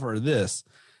is offer her this.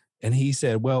 And he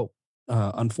said, well,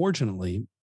 unfortunately,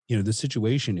 you know, the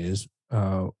situation is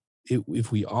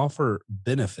if we offer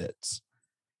benefits,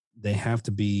 they have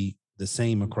to be the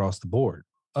same across the board.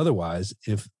 Otherwise,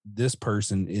 if this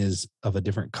person is of a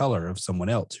different color of someone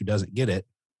else who doesn't get it,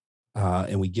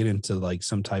 and we get into like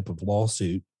some type of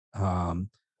lawsuit,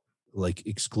 like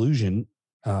exclusion,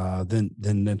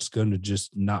 then that's going to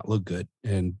just not look good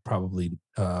and probably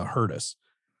hurt us.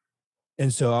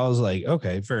 And so I was like,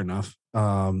 okay, fair enough.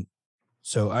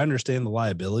 So I understand the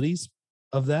liabilities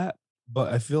of that,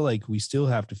 but I feel like we still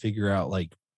have to figure out,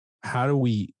 like, how do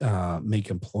we make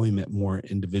employment more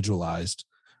individualized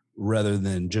rather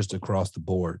than just across the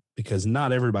board? Because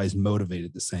not everybody's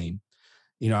motivated the same.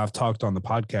 You know, I've talked on the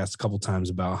podcast a couple of times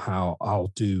about how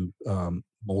I'll do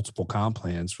multiple comp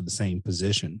plans for the same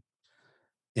position.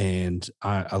 And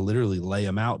I literally lay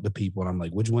them out to people and I'm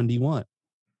like, which one do you want?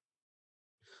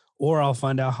 Or I'll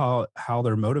find out how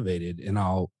they're motivated and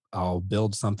I'll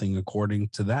build something according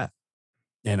to that.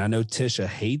 And I know Tisha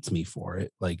hates me for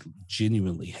it, like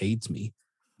genuinely hates me,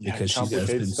 because she does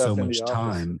spend so much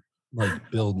time like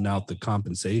building out the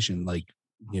compensation, like,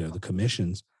 you know, the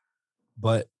commissions,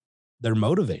 but they're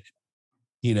motivated.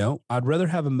 You know, I'd rather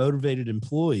have a motivated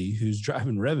employee who's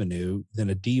driving revenue than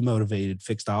a demotivated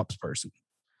fixed ops person.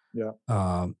 Yeah.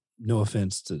 No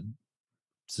offense to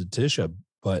Tisha,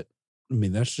 but I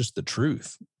mean, that's just the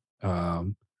truth.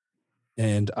 And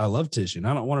I love Tisha and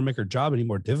I don't want to make her job any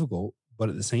more difficult, but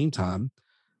at the same time,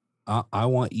 I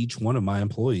want each one of my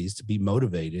employees to be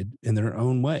motivated in their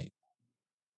own way.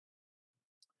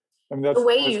 I mean, the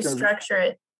way you structure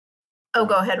it. Oh,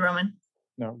 go ahead, Roman.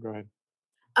 No, go ahead.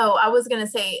 Oh, I was going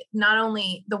to say, not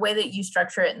only the way that you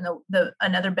structure it, and the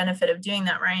another benefit of doing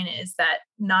that, Ryan, is that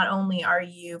not only are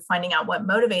you finding out what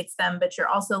motivates them, but you're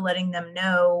also letting them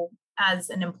know as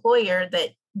an employer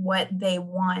that what they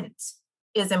want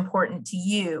is important to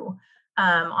you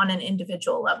on an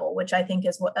individual level, which I think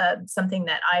is something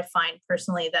that I find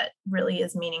personally that really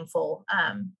is meaningful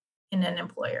in an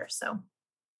employer. So.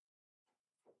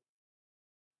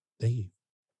 Thank you.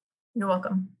 You're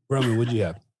welcome. Roman, what'd you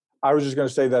have? I was just going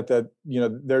to say that, you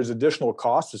know, there's additional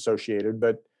costs associated,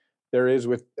 but there is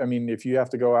if you have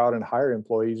to go out and hire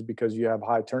employees because you have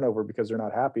high turnover because they're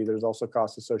not happy, there's also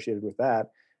costs associated with that.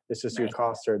 It's just Your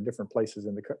costs are at different places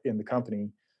in the company.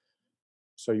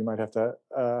 So you might have to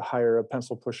hire a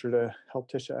pencil pusher to help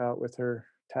Tisha out with her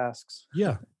tasks.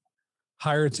 Yeah.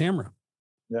 Hire a Tamara.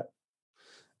 Yeah.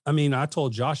 I mean, I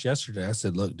told Josh yesterday, I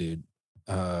said, look, dude,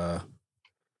 I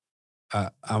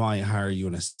might hire you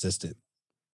an assistant.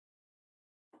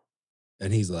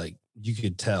 And he's like, you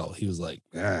could tell. He was like,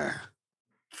 ah.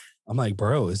 I'm like,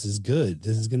 bro, this is good.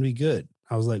 This is going to be good.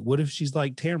 I was like, what if she's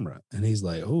like Tamara? And he's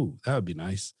like, oh, that would be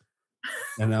nice.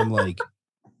 And I'm like,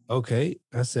 okay.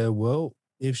 I said, well,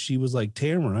 if she was like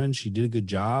Tamara and she did a good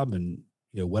job and,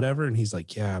 you know, whatever. And he's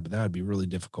like, yeah, but that would be really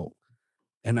difficult.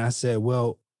 And I said,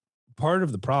 well, part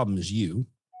of the problem is you,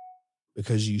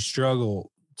 because you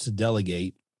struggle to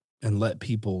delegate and let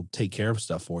people take care of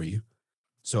stuff for you.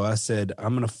 So I said,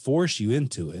 I'm going to force you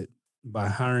into it by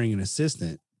hiring an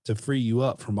assistant to free you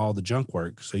up from all the junk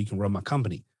work so you can run my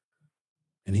company.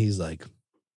 And he's like,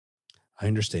 I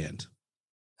understand.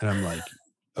 And I'm like,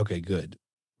 okay, good.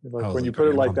 Like, when you put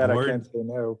it like that, I can't say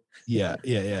no. Yeah,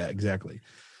 exactly.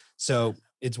 So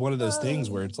it's one of those things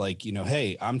where it's like, you know,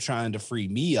 hey, I'm trying to free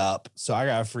me up. So I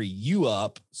got to free you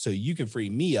up so you can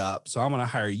free me up. So I'm going to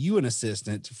hire you an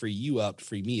assistant to free you up, to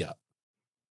free me up.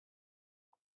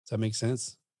 Does that make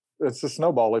sense? It's a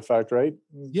snowball effect, right?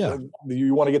 Yeah.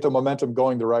 You want to get the momentum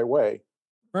going the right way.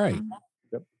 Right.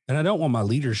 Yep. And I don't want my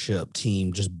leadership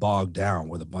team just bogged down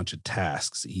with a bunch of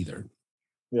tasks either.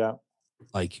 Yeah.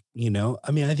 Like, you know,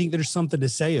 I mean, I think there's something to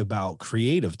say about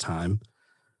creative time.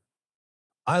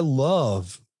 I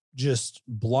love just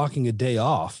blocking a day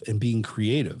off and being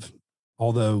creative.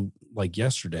 Although, like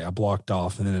yesterday, I blocked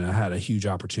off and then I had a huge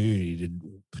opportunity to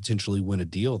potentially win a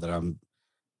deal that I'm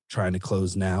trying to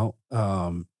close now.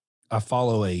 I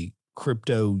follow a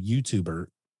crypto YouTuber,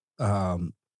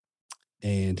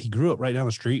 and he grew up right down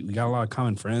the street. We got a lot of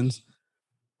common friends.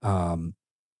 And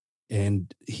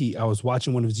I was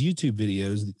watching one of his YouTube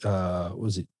videos.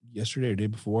 Was it yesterday or day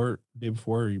before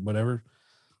or whatever?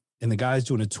 And the guy's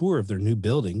doing a tour of their new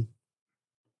building.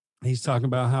 He's talking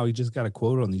about how he just got a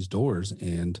quote on these doors.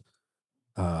 And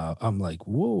I'm like,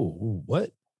 whoa,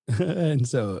 what? And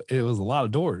so it was a lot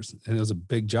of doors and it was a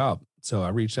big job. So I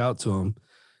reached out to him.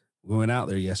 We went out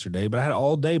there yesterday, but I had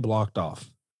all day blocked off.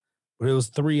 But it was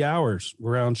 3 hours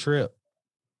round trip.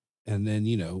 And then,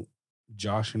 you know,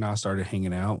 Josh and I started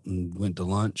hanging out and went to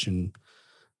lunch and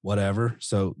whatever.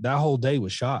 So that whole day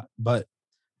was shot. But,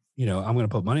 you know, I'm going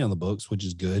to put money on the books, which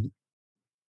is good.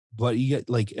 But you get,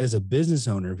 like, as a business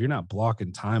owner, if you're not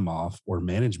blocking time off or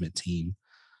management team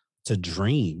to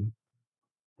dream,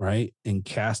 right, and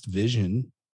cast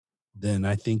vision, then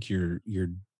I think you're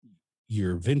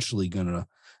eventually going to,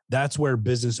 that's where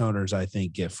business owners, I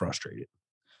think, get frustrated.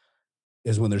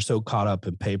 is when they're so caught up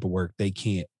in paperwork, they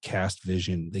can't cast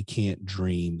vision, they can't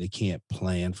dream, they can't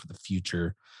plan for the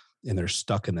future, and they're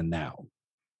stuck in the now.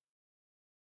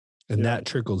 And that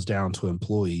trickles down to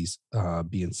employees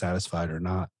being satisfied or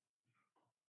not.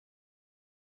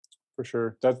 For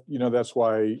sure. That's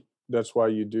why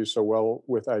you do so well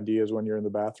with ideas when you're in the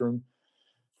bathroom,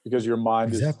 because your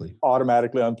mind is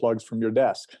automatically unplugs from your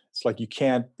desk. It's like you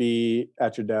can't be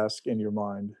at your desk in your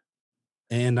mind.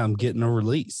 And I'm getting a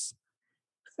release.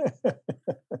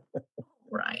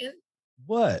 Ryan.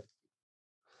 What?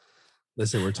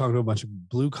 Listen, we're talking to a bunch of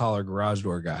blue collar garage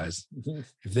door guys.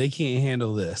 If they can't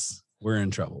handle this, we're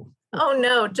in trouble. Oh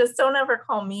no, just don't ever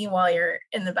call me while you're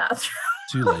in the bathroom.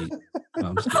 Too late. No,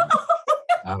 I'm just kidding.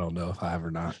 I don't know if I have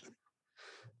or not.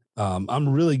 I'm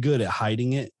really good at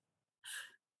hiding it.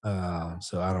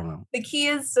 So I don't know. The key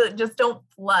is to just don't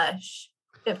flush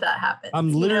if that happens.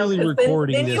 I'm literally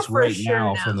recording this right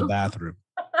now from the bathroom.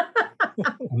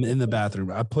 I'm in the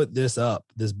bathroom. I put this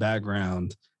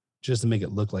background, just to make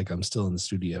it look like I'm still in the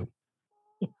studio.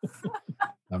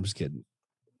 I'm just kidding.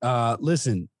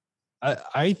 Listen,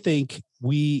 I think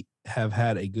we have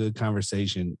had a good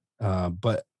conversation,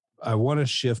 but I want to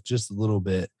shift just a little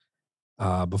bit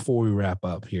before we wrap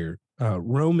up here.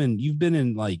 Roman, you've been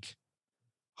in like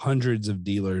hundreds of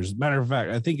dealers. Matter of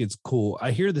fact, I think it's cool.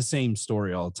 I hear the same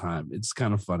story all the time. It's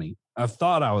kind of funny. I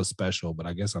thought I was special, but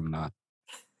I guess I'm not.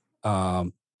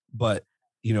 But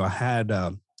I had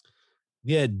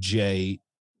we had Jay.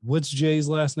 What's Jay's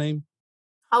last name?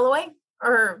 Holloway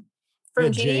or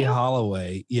from Jay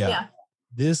Holloway. Yeah.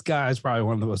 This guy's probably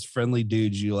one of the most friendly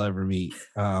dudes you'll ever meet.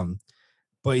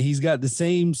 But he's got the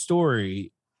same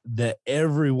story that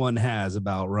everyone has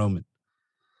about Roman.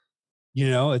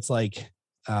 It's like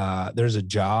there's a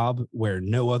job where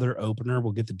no other opener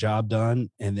will get the job done.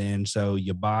 And then so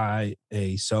you buy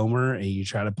a Somer and you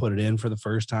try to put it in for the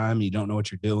first time. You don't know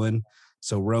what you're doing.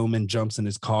 So Roman jumps in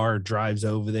his car, drives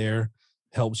over there,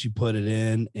 helps you put it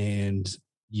in, and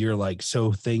you're like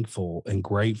so thankful and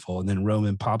grateful. And then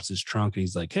Roman pops his trunk and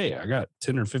he's like, hey, I got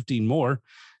 10 or 15 more.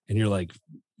 And you're like,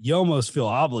 you almost feel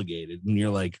obligated. And you're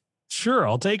like, sure,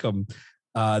 I'll take them.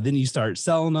 Then you start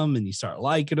selling them and you start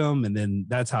liking them. And then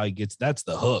that's how that's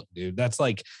the hook, dude. That's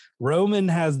like Roman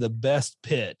has the best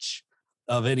pitch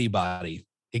of anybody.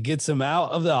 It gets him out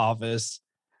of the office.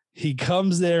 He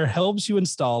comes there, helps you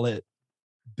install it,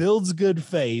 builds good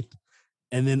faith,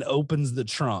 and then opens the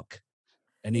trunk.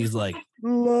 And he's like,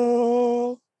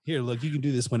 hello. Here, look, you can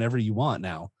do this whenever you want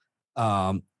now.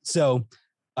 So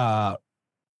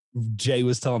Jay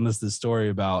was telling us the story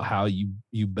about how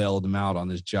you bailed him out on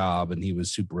this job, and he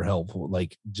was super helpful,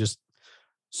 like just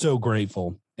so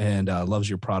grateful, and loves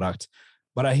your product.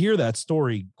 But I hear that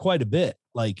story quite a bit.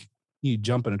 Like you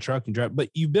jump in a truck and drive, but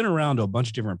you've been around to a bunch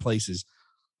of different places.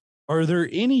 Are there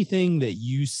anything that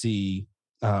you see?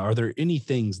 Are there any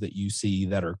things that you see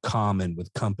that are common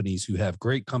with companies who have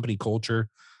great company culture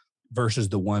versus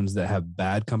the ones that have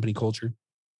bad company culture?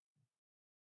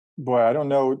 Boy, I don't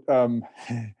know.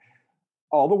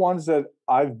 All the ones that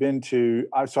I've been to,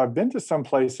 I've been to some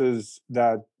places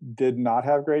that did not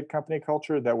have great company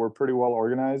culture that were pretty well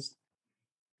organized.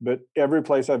 But every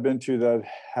place I've been to that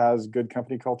has good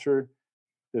company culture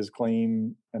is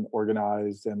clean and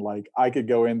organized. And like I could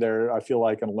go in there, I feel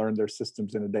like, and learn their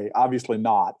systems in a day. Obviously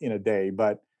not in a day,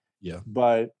 but yeah.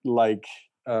 But like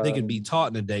they could be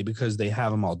taught in a day because they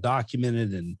have them all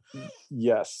documented. And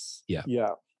yes, yeah.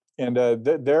 And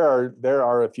there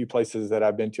are a few places that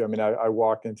I've been to. I mean, I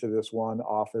walked into this one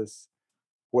office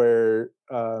where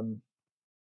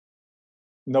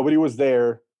nobody was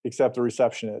there except the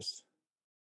receptionist.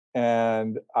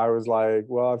 And I was like,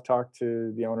 well, I've talked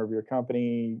to the owner of your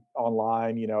company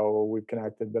online, we've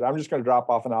connected, but I'm just going to drop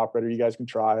off an operator. You guys can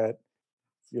try it.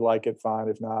 If you like it, fine.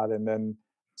 If not, and then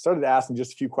started asking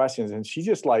just a few questions. And she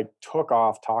just like took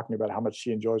off talking about how much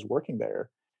she enjoys working there.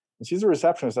 And she's a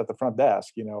receptionist at the front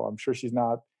desk. I'm sure she's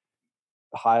not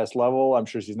the highest level. I'm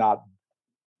sure she's not,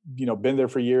 been there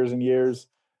for years and years.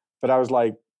 But I was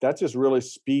like, that just really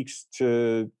speaks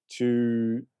to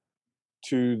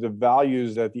the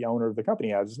values that the owner of the company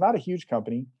has. It's not a huge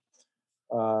company.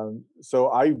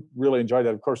 So I really enjoyed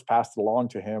that. Of course, passed it along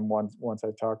to him once I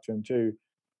talked to him too.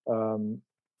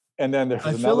 And then there's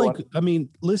another one.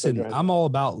 Listen, I'm all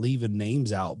about leaving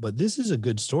names out, but this is a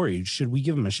good story. Should we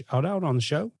give him a shout out on the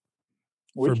show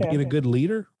for being a good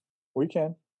leader? We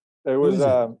can. It was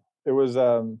oh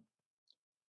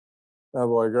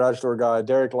boy, garage door guy,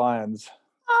 Derek Lyons.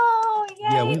 Oh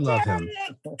yeah, we love him.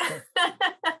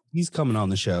 He's coming on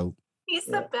the show. He's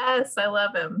the best. I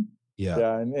love him.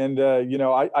 Yeah. And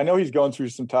I know he's going through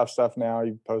some tough stuff now.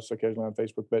 He posts occasionally on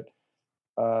Facebook, but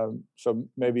So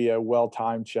maybe a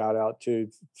well-timed shout out to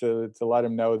let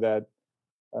him know that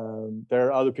there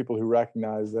are other people who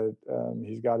recognize that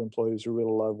he's got employees who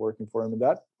really love working for him, and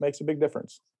that makes a big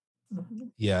difference.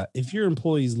 Yeah, if your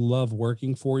employees love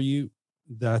working for you,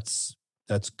 that's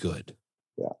good.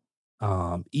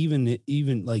 Yeah.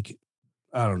 Even like,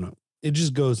 I don't know, it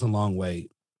just goes a long way.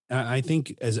 I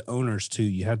think as owners too,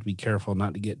 you have to be careful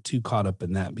not to get too caught up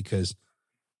in that, because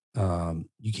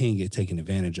you can get taken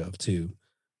advantage of too,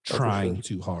 trying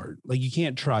too hard. Like, you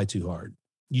can't try too hard.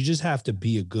 You just have to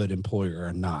be a good employer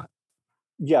or not.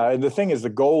 Yeah. And the thing is, the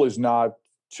goal is not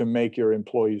to make your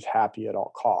employees happy at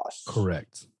all costs.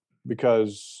 Correct.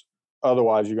 Because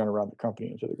otherwise you're going to run the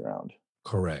company into the ground.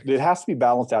 Correct. It has to be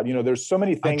balanced out. There's so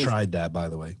many things. I tried that, by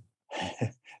the way.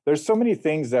 There's so many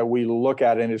things that we look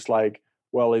at and it's like,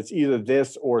 well, it's either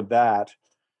this or that.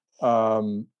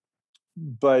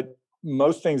 But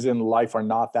most things in life are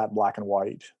not that black and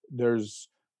white. There's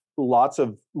lots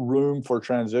of room for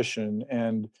transition,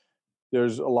 and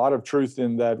there's a lot of truth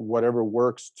in that. Whatever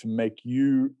works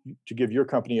to give your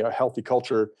company a healthy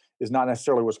culture is not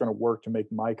necessarily what's going to work to make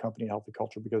my company a healthy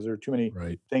culture, because there are too many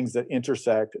things that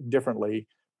intersect differently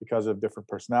because of different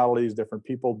personalities, different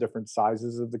people, different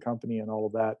sizes of the company, and all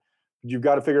of that. You've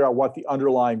got to figure out what the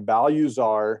underlying values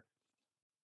are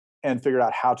and figure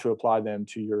out how to apply them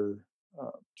to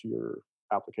your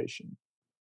application.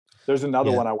 There's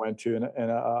another one I went to,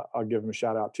 and I'll give him a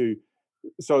shout out too.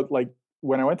 So, like,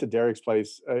 when I went to Derek's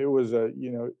place, it was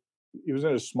he was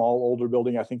in a small, older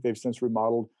building. I think they've since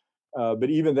remodeled. But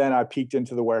even then, I peeked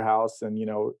into the warehouse, and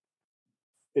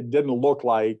it didn't look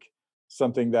like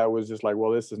something that was just like,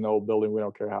 well, this is an old building, we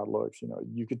don't care how it looks.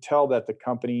 You could tell that the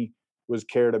company was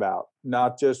cared about,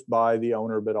 not just by the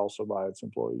owner, but also by its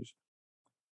employees.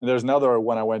 And there's another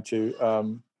one I went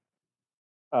to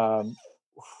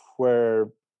where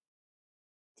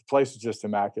the place is just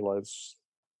immaculate. It's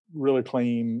really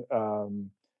clean.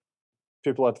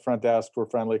 People at the front desk were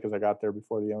friendly because I got there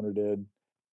before the owner did.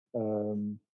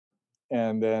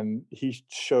 And then he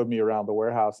showed me around the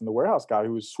warehouse, and the warehouse guy,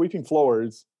 who was sweeping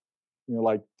floors,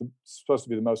 supposed to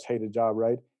be the most hated job,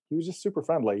 right? He was just super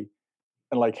friendly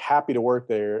and like happy to work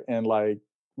there, and like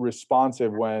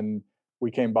responsive when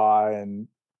we came by and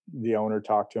the owner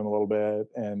talked to him a little bit,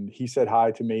 and he said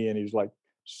hi to me, and he was like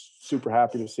super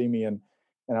happy to see me. And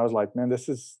I was like, man, this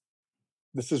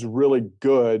is really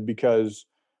good, because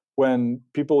when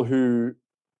people who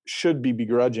should be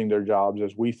begrudging their jobs,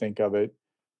 as we think of it,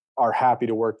 are happy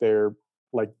to work there,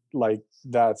 like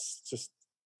that's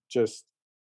just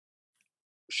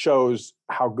shows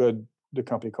how good the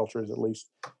company culture is, at least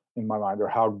in my mind, or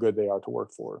how good they are to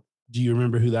work for. Do you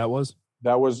remember who that was?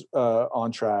 That was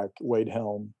On Track, Wade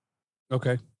Helm.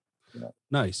 Okay. Yeah.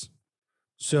 Nice.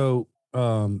 So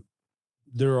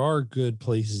there are good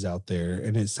places out there,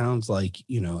 and it sounds like,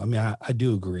 I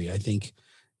do agree. I think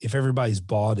if everybody's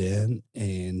bought in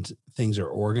and things are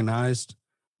organized,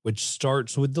 which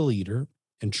starts with the leader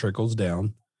and trickles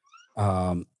down,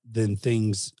 then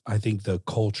I think the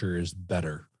culture is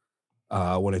better.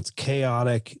 When it's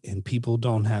chaotic and people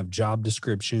don't have job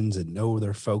descriptions and know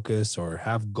their focus or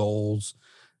have goals,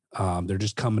 they're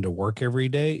just coming to work every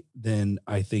day, then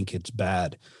I think it's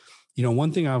bad.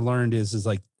 One thing I've learned is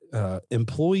like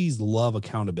employees love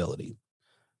accountability.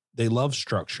 They love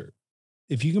structure.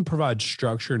 If you can provide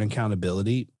structure and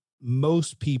accountability,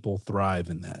 most people thrive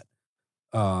in that.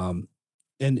 And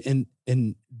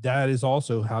that is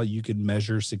also how you can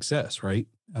measure success, right?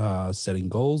 Setting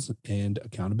goals and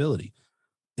accountability.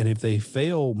 And if they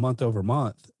fail month over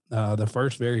month,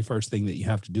 the very first thing that you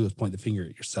have to do is point the finger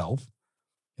at yourself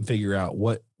and figure out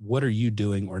what are you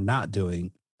doing or not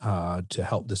doing to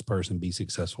help this person be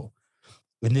successful.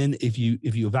 And then if you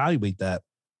evaluate that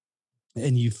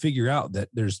and you figure out that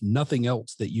there's nothing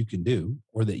else that you can do,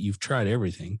 or that you've tried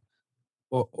everything,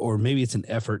 or maybe it's an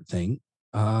effort thing,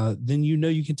 then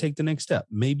you can take the next step.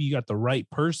 Maybe you got the right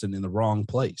person in the wrong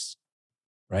place,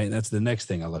 right? And that's the next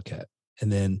thing I look at.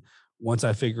 And then once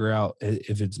I figure out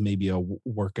if it's maybe a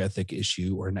work ethic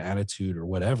issue or an attitude or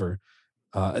whatever,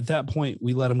 at that point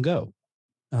we let them go.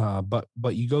 But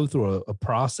you go through a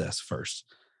process first,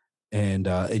 and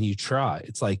you try.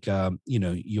 It's like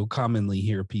you'll commonly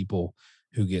hear people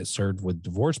who get served with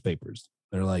divorce papers.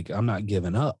 They're like, I'm not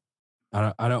giving up.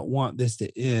 I don't want this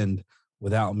to end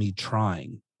without me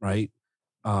trying, right?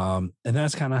 And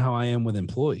that's kind of how I am with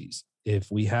employees.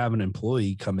 If we have an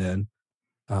employee come in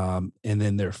and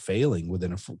then they're failing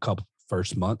within a couple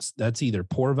first months, that's either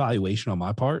poor evaluation on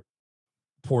my part,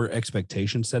 poor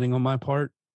expectation setting on my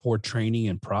part, poor training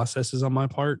and processes on my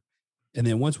part. And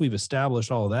then once we've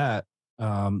established all that,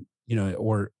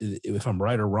 or if I'm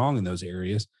right or wrong in those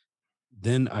areas,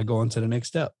 then I go on to the next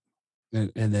step.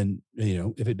 And then,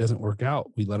 if it doesn't work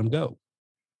out, we let them go.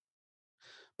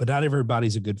 But not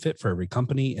everybody's a good fit for every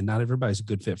company, and not everybody's a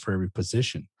good fit for every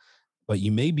position. But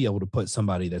you may be able to put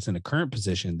somebody that's in a current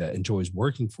position that enjoys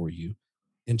working for you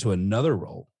into another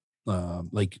role.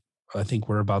 Like I think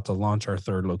we're about to launch our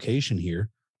third location here.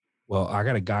 Well, I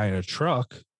got a guy in a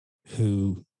truck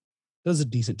who does a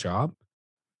decent job,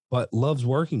 but loves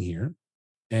working here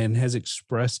and has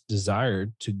expressed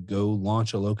desire to go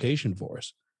launch a location for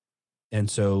us. And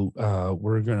so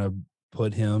we're going to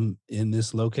put him in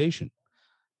this location.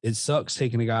 It sucks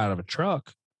taking a guy out of a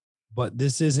truck, but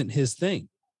this isn't his thing.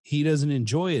 He doesn't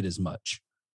enjoy it as much.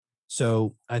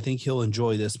 So I think he'll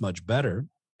enjoy this much better,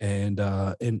 and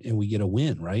we get a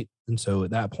win, right? And so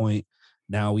at that point,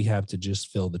 now we have to just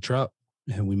fill the truck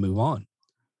and we move on.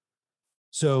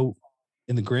 So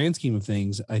in the grand scheme of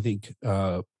things, I think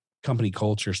company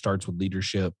culture starts with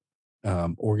leadership.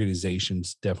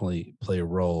 Organizations definitely play a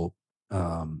role.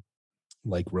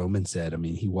 Like Roman said, I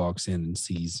mean, he walks in and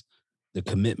sees the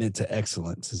commitment to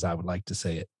excellence, as I would like to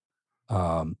say it,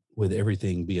 with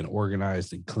everything being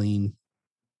organized and clean.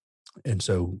 And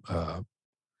so,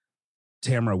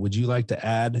 Tamara, would you like to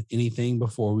add anything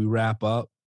before we wrap up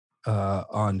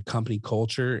on company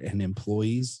culture and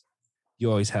employees? You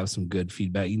always have some good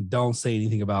feedback. You don't say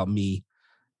anything about me.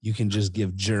 You can just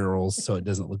give generals so it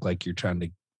doesn't look like you're trying to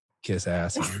kiss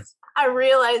ass. I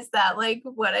realized that, like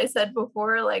what I said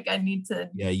before, like I need to.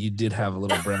 Yeah, you did have a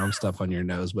little brown stuff on your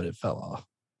nose, but it fell off.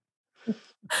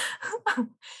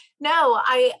 No,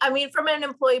 I mean, from an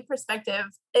employee perspective,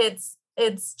 it's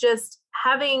just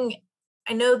having,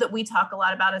 I know that we talk a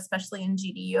lot about, especially in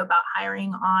GDU, about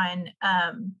hiring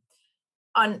on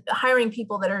hiring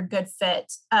people that are a good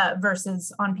fit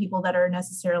versus on people that are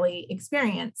necessarily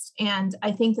experienced. And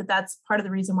I think that that's part of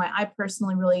the reason why I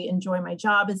personally really enjoy my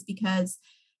job, is because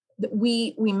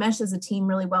we mesh as a team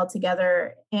really well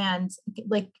together. And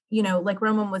like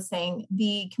Roman was saying,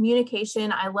 the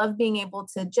communication, I love being able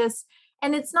to just,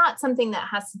 and it's not something that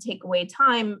has to take away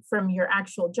time from your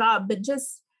actual job, but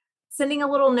just sending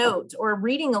a little note or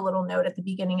reading a little note at the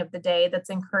beginning of the day that's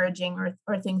encouraging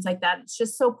or things like that. It's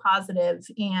just so positive.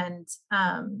 And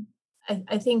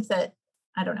I think that,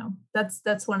 I don't know,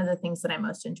 that's one of the things that I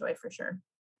most enjoy for sure.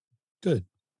 Good.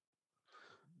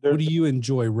 What do you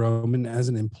enjoy, Roman, as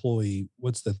an employee?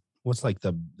 What's like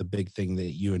the big thing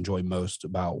that you enjoy most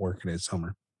about working at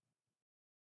Summer?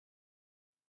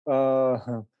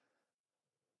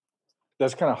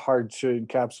 That's kind of hard to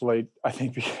encapsulate, I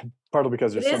think, partly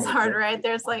because it is hard, right?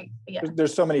 There's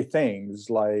there's so many things.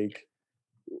 Like,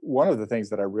 one of the things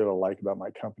that I really like about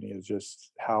my company is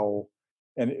just how,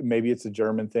 and maybe it's a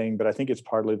German thing, but I think it's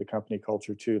partly the company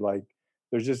culture too. Like,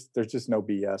 there's just no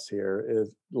BS here.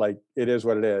 It's like, it is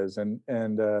what it is.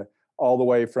 And all the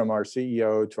way from our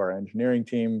CEO to our engineering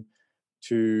team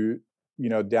to,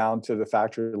 down to the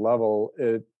factory level,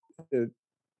 it's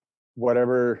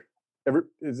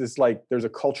just like, there's a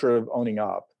culture of owning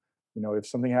up. If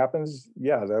something happens,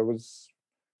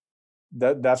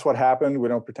 that's what happened. We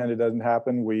don't pretend it doesn't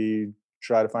happen. We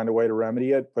try to find a way to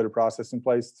remedy it, put a process in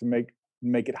place to make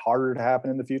it harder to happen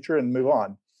in the future, and move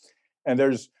on. And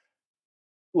there's,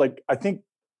 like, I think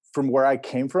from where I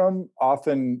came from,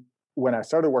 often when I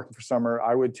started working for Summer,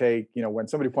 I would take, when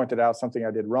somebody pointed out something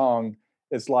I did wrong,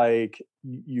 it's like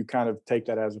you kind of take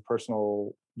that as a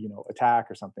personal, attack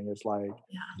or something. It's like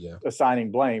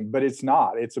assigning blame, but it's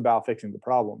not. It's about fixing the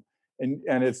problem. And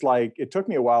it's like, it took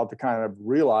me a while to kind of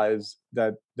realize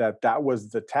that was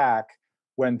the tack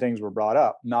when things were brought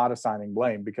up, not assigning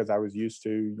blame, because I was used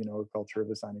to, a culture of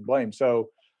assigning blame. So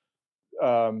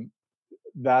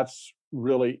that's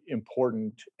really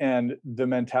important. And the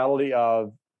mentality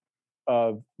of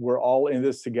we're all in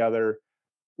this together.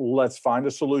 Let's find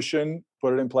a solution,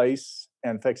 put it in place,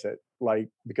 and fix it. Like,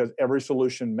 because every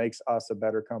solution makes us a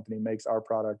better company, makes our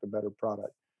product a better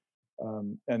product.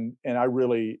 And I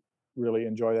really, really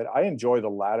enjoy that. I enjoy the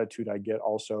latitude I get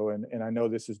also. And I know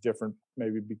this is different,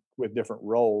 maybe with different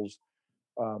roles.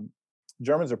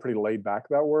 Germans are pretty laid back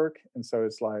about work. And so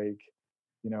it's like,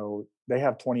 they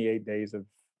have 28 days of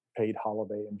paid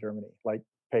holiday in Germany, like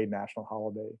paid national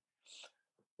holiday.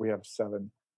 We have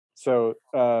 7. So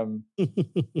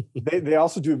they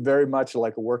also do very much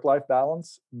like a work-life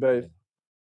balance. But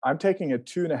I'm taking a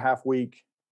 2.5 week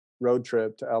road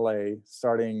trip to LA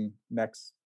starting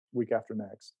next week after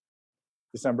next,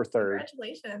 December 3rd.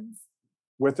 Congratulations.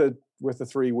 With a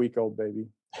 3-week-old baby.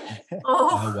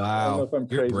 Oh wow. I'm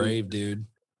You're crazy. Brave, dude.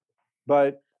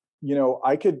 But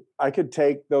I could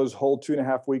take those whole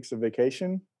 2.5 weeks of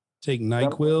vacation. Take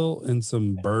NyQuil and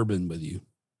some bourbon with you.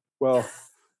 Well,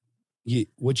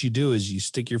 what you do is you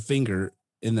stick your finger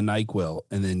in the NyQuil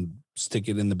and then stick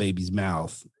it in the baby's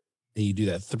mouth. And you do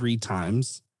that 3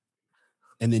 times.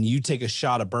 And then you take a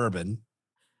shot of bourbon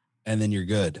and then you're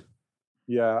good.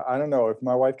 Yeah, I don't know. If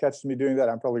my wife catches me doing that,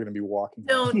 I'm probably going to be walking.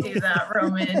 Don't do that,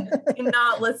 Roman. Do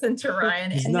not listen to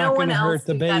Ryan. It's and not no going one to else hurt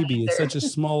the do that baby. It's either. such a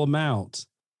small amount.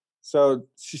 So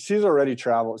she's already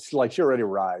traveled. She already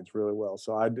rides really well.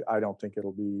 So I don't think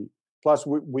it'll be. Plus,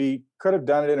 we could have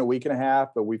done it in a week and a half,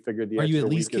 but we figured the Are extra you at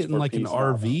least week is getting for like an peace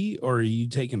and RV or are you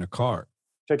taking a car?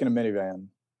 taking a minivan.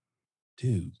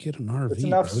 Dude, get an RV. It's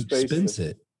enough bro. space. Expense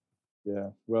it. Yeah,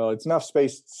 well, it's enough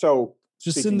space. So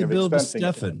Just send the bill to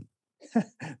Stefan.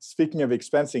 Speaking of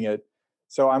expensing it,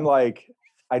 so I'm like,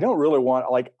 I don't really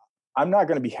want, like, I'm not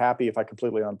going to be happy if I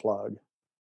completely unplug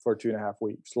for 2.5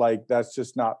 weeks. Like, that's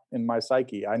just not in my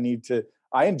psyche. I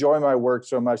enjoy my work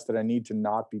so much that I need to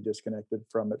not be disconnected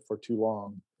from it for too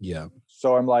long. Yeah.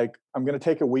 So I'm like, I'm going to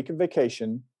take a week of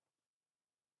vacation.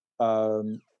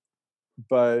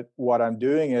 But what I'm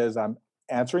doing is I'm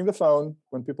answering the phone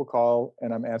when people call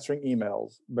and I'm answering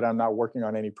emails, but I'm not working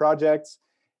on any projects.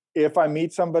 If I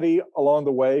meet somebody along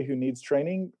the way who needs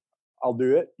training, I'll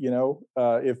do it.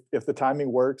 If the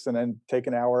timing works and then take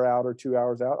an hour out or 2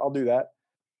 hours out, I'll do that.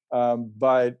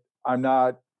 But I'm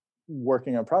not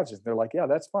working on projects. They're like, yeah,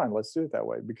 that's fine. Let's do it that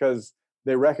way, because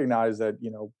they recognize that,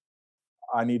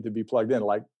 I need to be plugged in.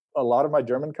 Like, a lot of my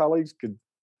German colleagues could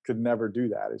never do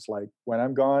that. It's like, when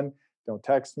I'm gone, don't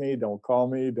text me, don't call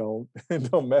me, don't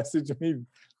message me.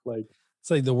 Like, it's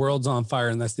like the world's on fire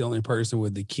and that's the only person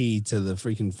with the key to the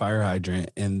freaking fire hydrant.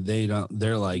 And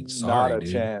they're like, sorry, not a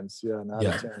dude. chance. Yeah, not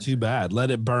a chance. Too bad. Let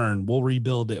it burn. We'll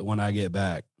rebuild it when I get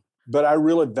back. But I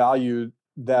really value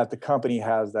that the company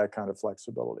has that kind of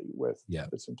flexibility with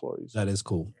its employees. That is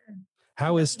cool.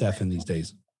 How is Stefan these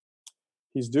days?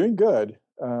 He's doing good.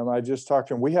 I just talked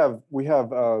to him. We have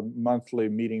monthly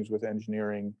meetings with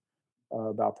engineering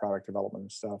about product development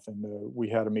and stuff. And we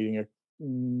had a meeting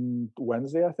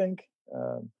Wednesday, I think.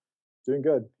 Doing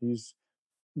good.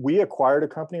 We acquired a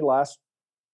company last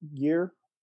year,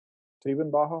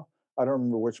 Trieben Baja. I don't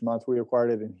remember which month we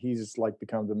acquired it, and he's like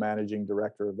become the managing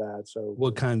director of that. So,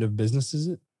 what kind of business is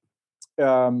it?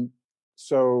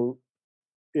 So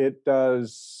it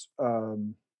does.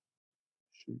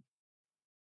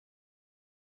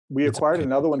 We acquired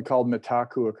another one called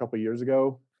Mitaku a couple of years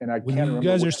ago, and I can't remember. You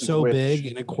guys are so big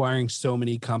and acquiring so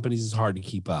many companies, it's hard to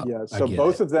keep up. Yeah, so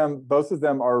both of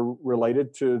them are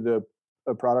related to the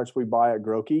products we buy at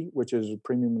Groke, which is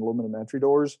premium aluminum entry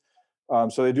doors.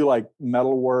 So they do like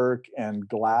metal work and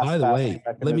glass. By the way,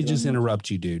 let me just interrupt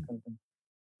you, dude.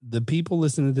 The people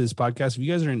listening to this podcast, if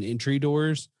you guys are in entry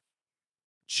doors,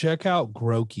 check out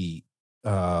Groke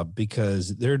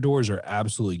because their doors are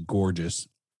absolutely gorgeous.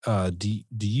 Do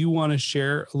you want to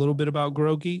share a little bit about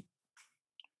Groke?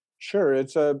 Sure.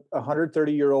 It's a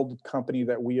 130-year-old company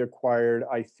that we acquired,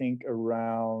 I think,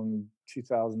 around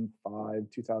 2005,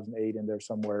 2008, in there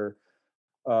somewhere.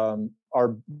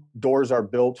 Our doors are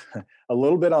built a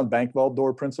little bit on bank vault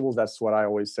door principles. That's what I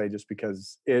always say, just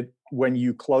because when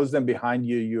you close them behind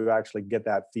you, you actually get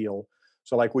that feel.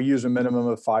 So like, we use a minimum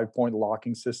of 5-point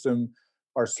locking system.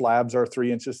 Our slabs are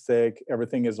 3 inches thick.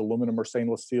 Everything is aluminum or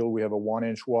stainless steel. We have a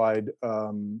 1-inch wide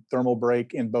thermal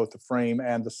break in both the frame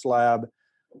and the slab.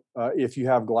 If you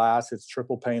have glass, it's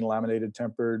triple pane laminated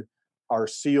tempered. Our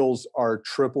seals are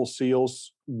triple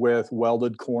seals with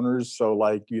welded corners. So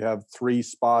like, you have 3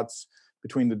 spots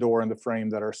between the door and the frame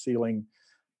that are sealing.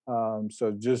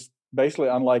 So just basically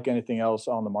unlike anything else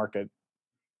on the market.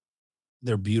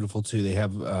 They're beautiful too. They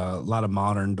have a lot of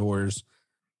modern doors.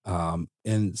 And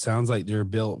it sounds like they're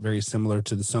built very similar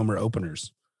to the Sommer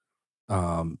openers.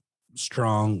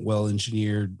 Strong,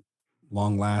 well-engineered,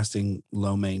 long-lasting,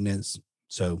 low maintenance.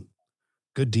 So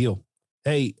good deal.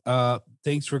 Hey,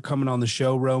 thanks for coming on the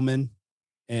show, Roman.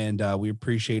 And we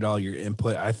appreciate all your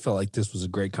input. I felt like this was a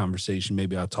great conversation.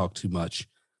 Maybe I talked too much.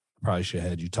 I probably should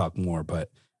have had you talk more, but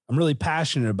I'm really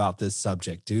passionate about this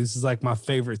subject, dude. This is like my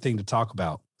favorite thing to talk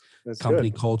about. That's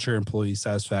company good. Culture, employee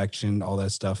satisfaction, all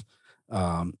that stuff.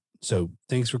 So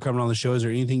thanks for coming on the show. Is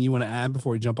there anything you want to add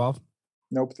before we jump off?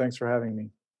 Nope. Thanks for having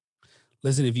me.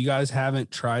 Listen, if you guys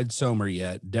haven't tried Sommer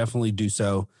yet, definitely do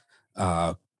so.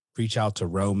 Reach out to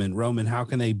Roman. Roman, how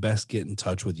can they best get in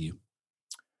touch with you?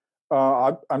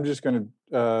 I'm just going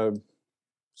to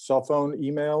cell phone,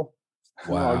 email.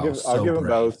 Wow. I'll give them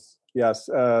both. Yes.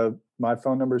 My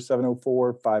phone number is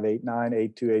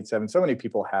 704-589-8287. So many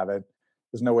people have it.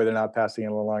 There's no way they're not passing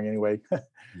it along anyway.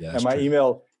 Yeah. And my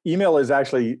email is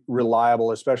actually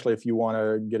reliable, especially if you want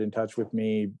to get in touch with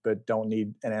me, but don't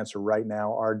need an answer right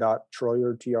now.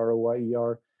 r.troyer,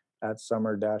 Troyer,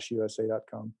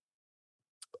 @sommer-usa.com.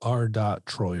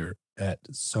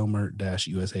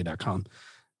 r.troyer@somer-usa.com.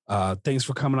 Thanks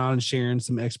for coming on and sharing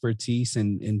some expertise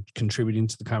and contributing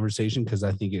to the conversation, because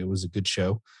I think it was a good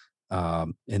show.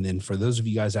 And then for those of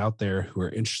you guys out there who are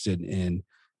interested in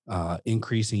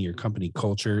increasing your company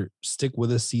culture, stick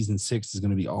with us. Season 6 is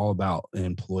going to be all about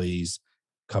employees,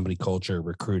 company culture,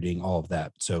 recruiting, all of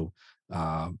that. So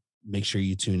make sure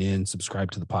you tune in,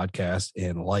 subscribe to the podcast,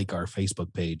 and like our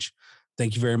Facebook page.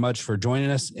 Thank you very much for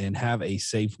joining us, and have a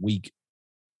safe week.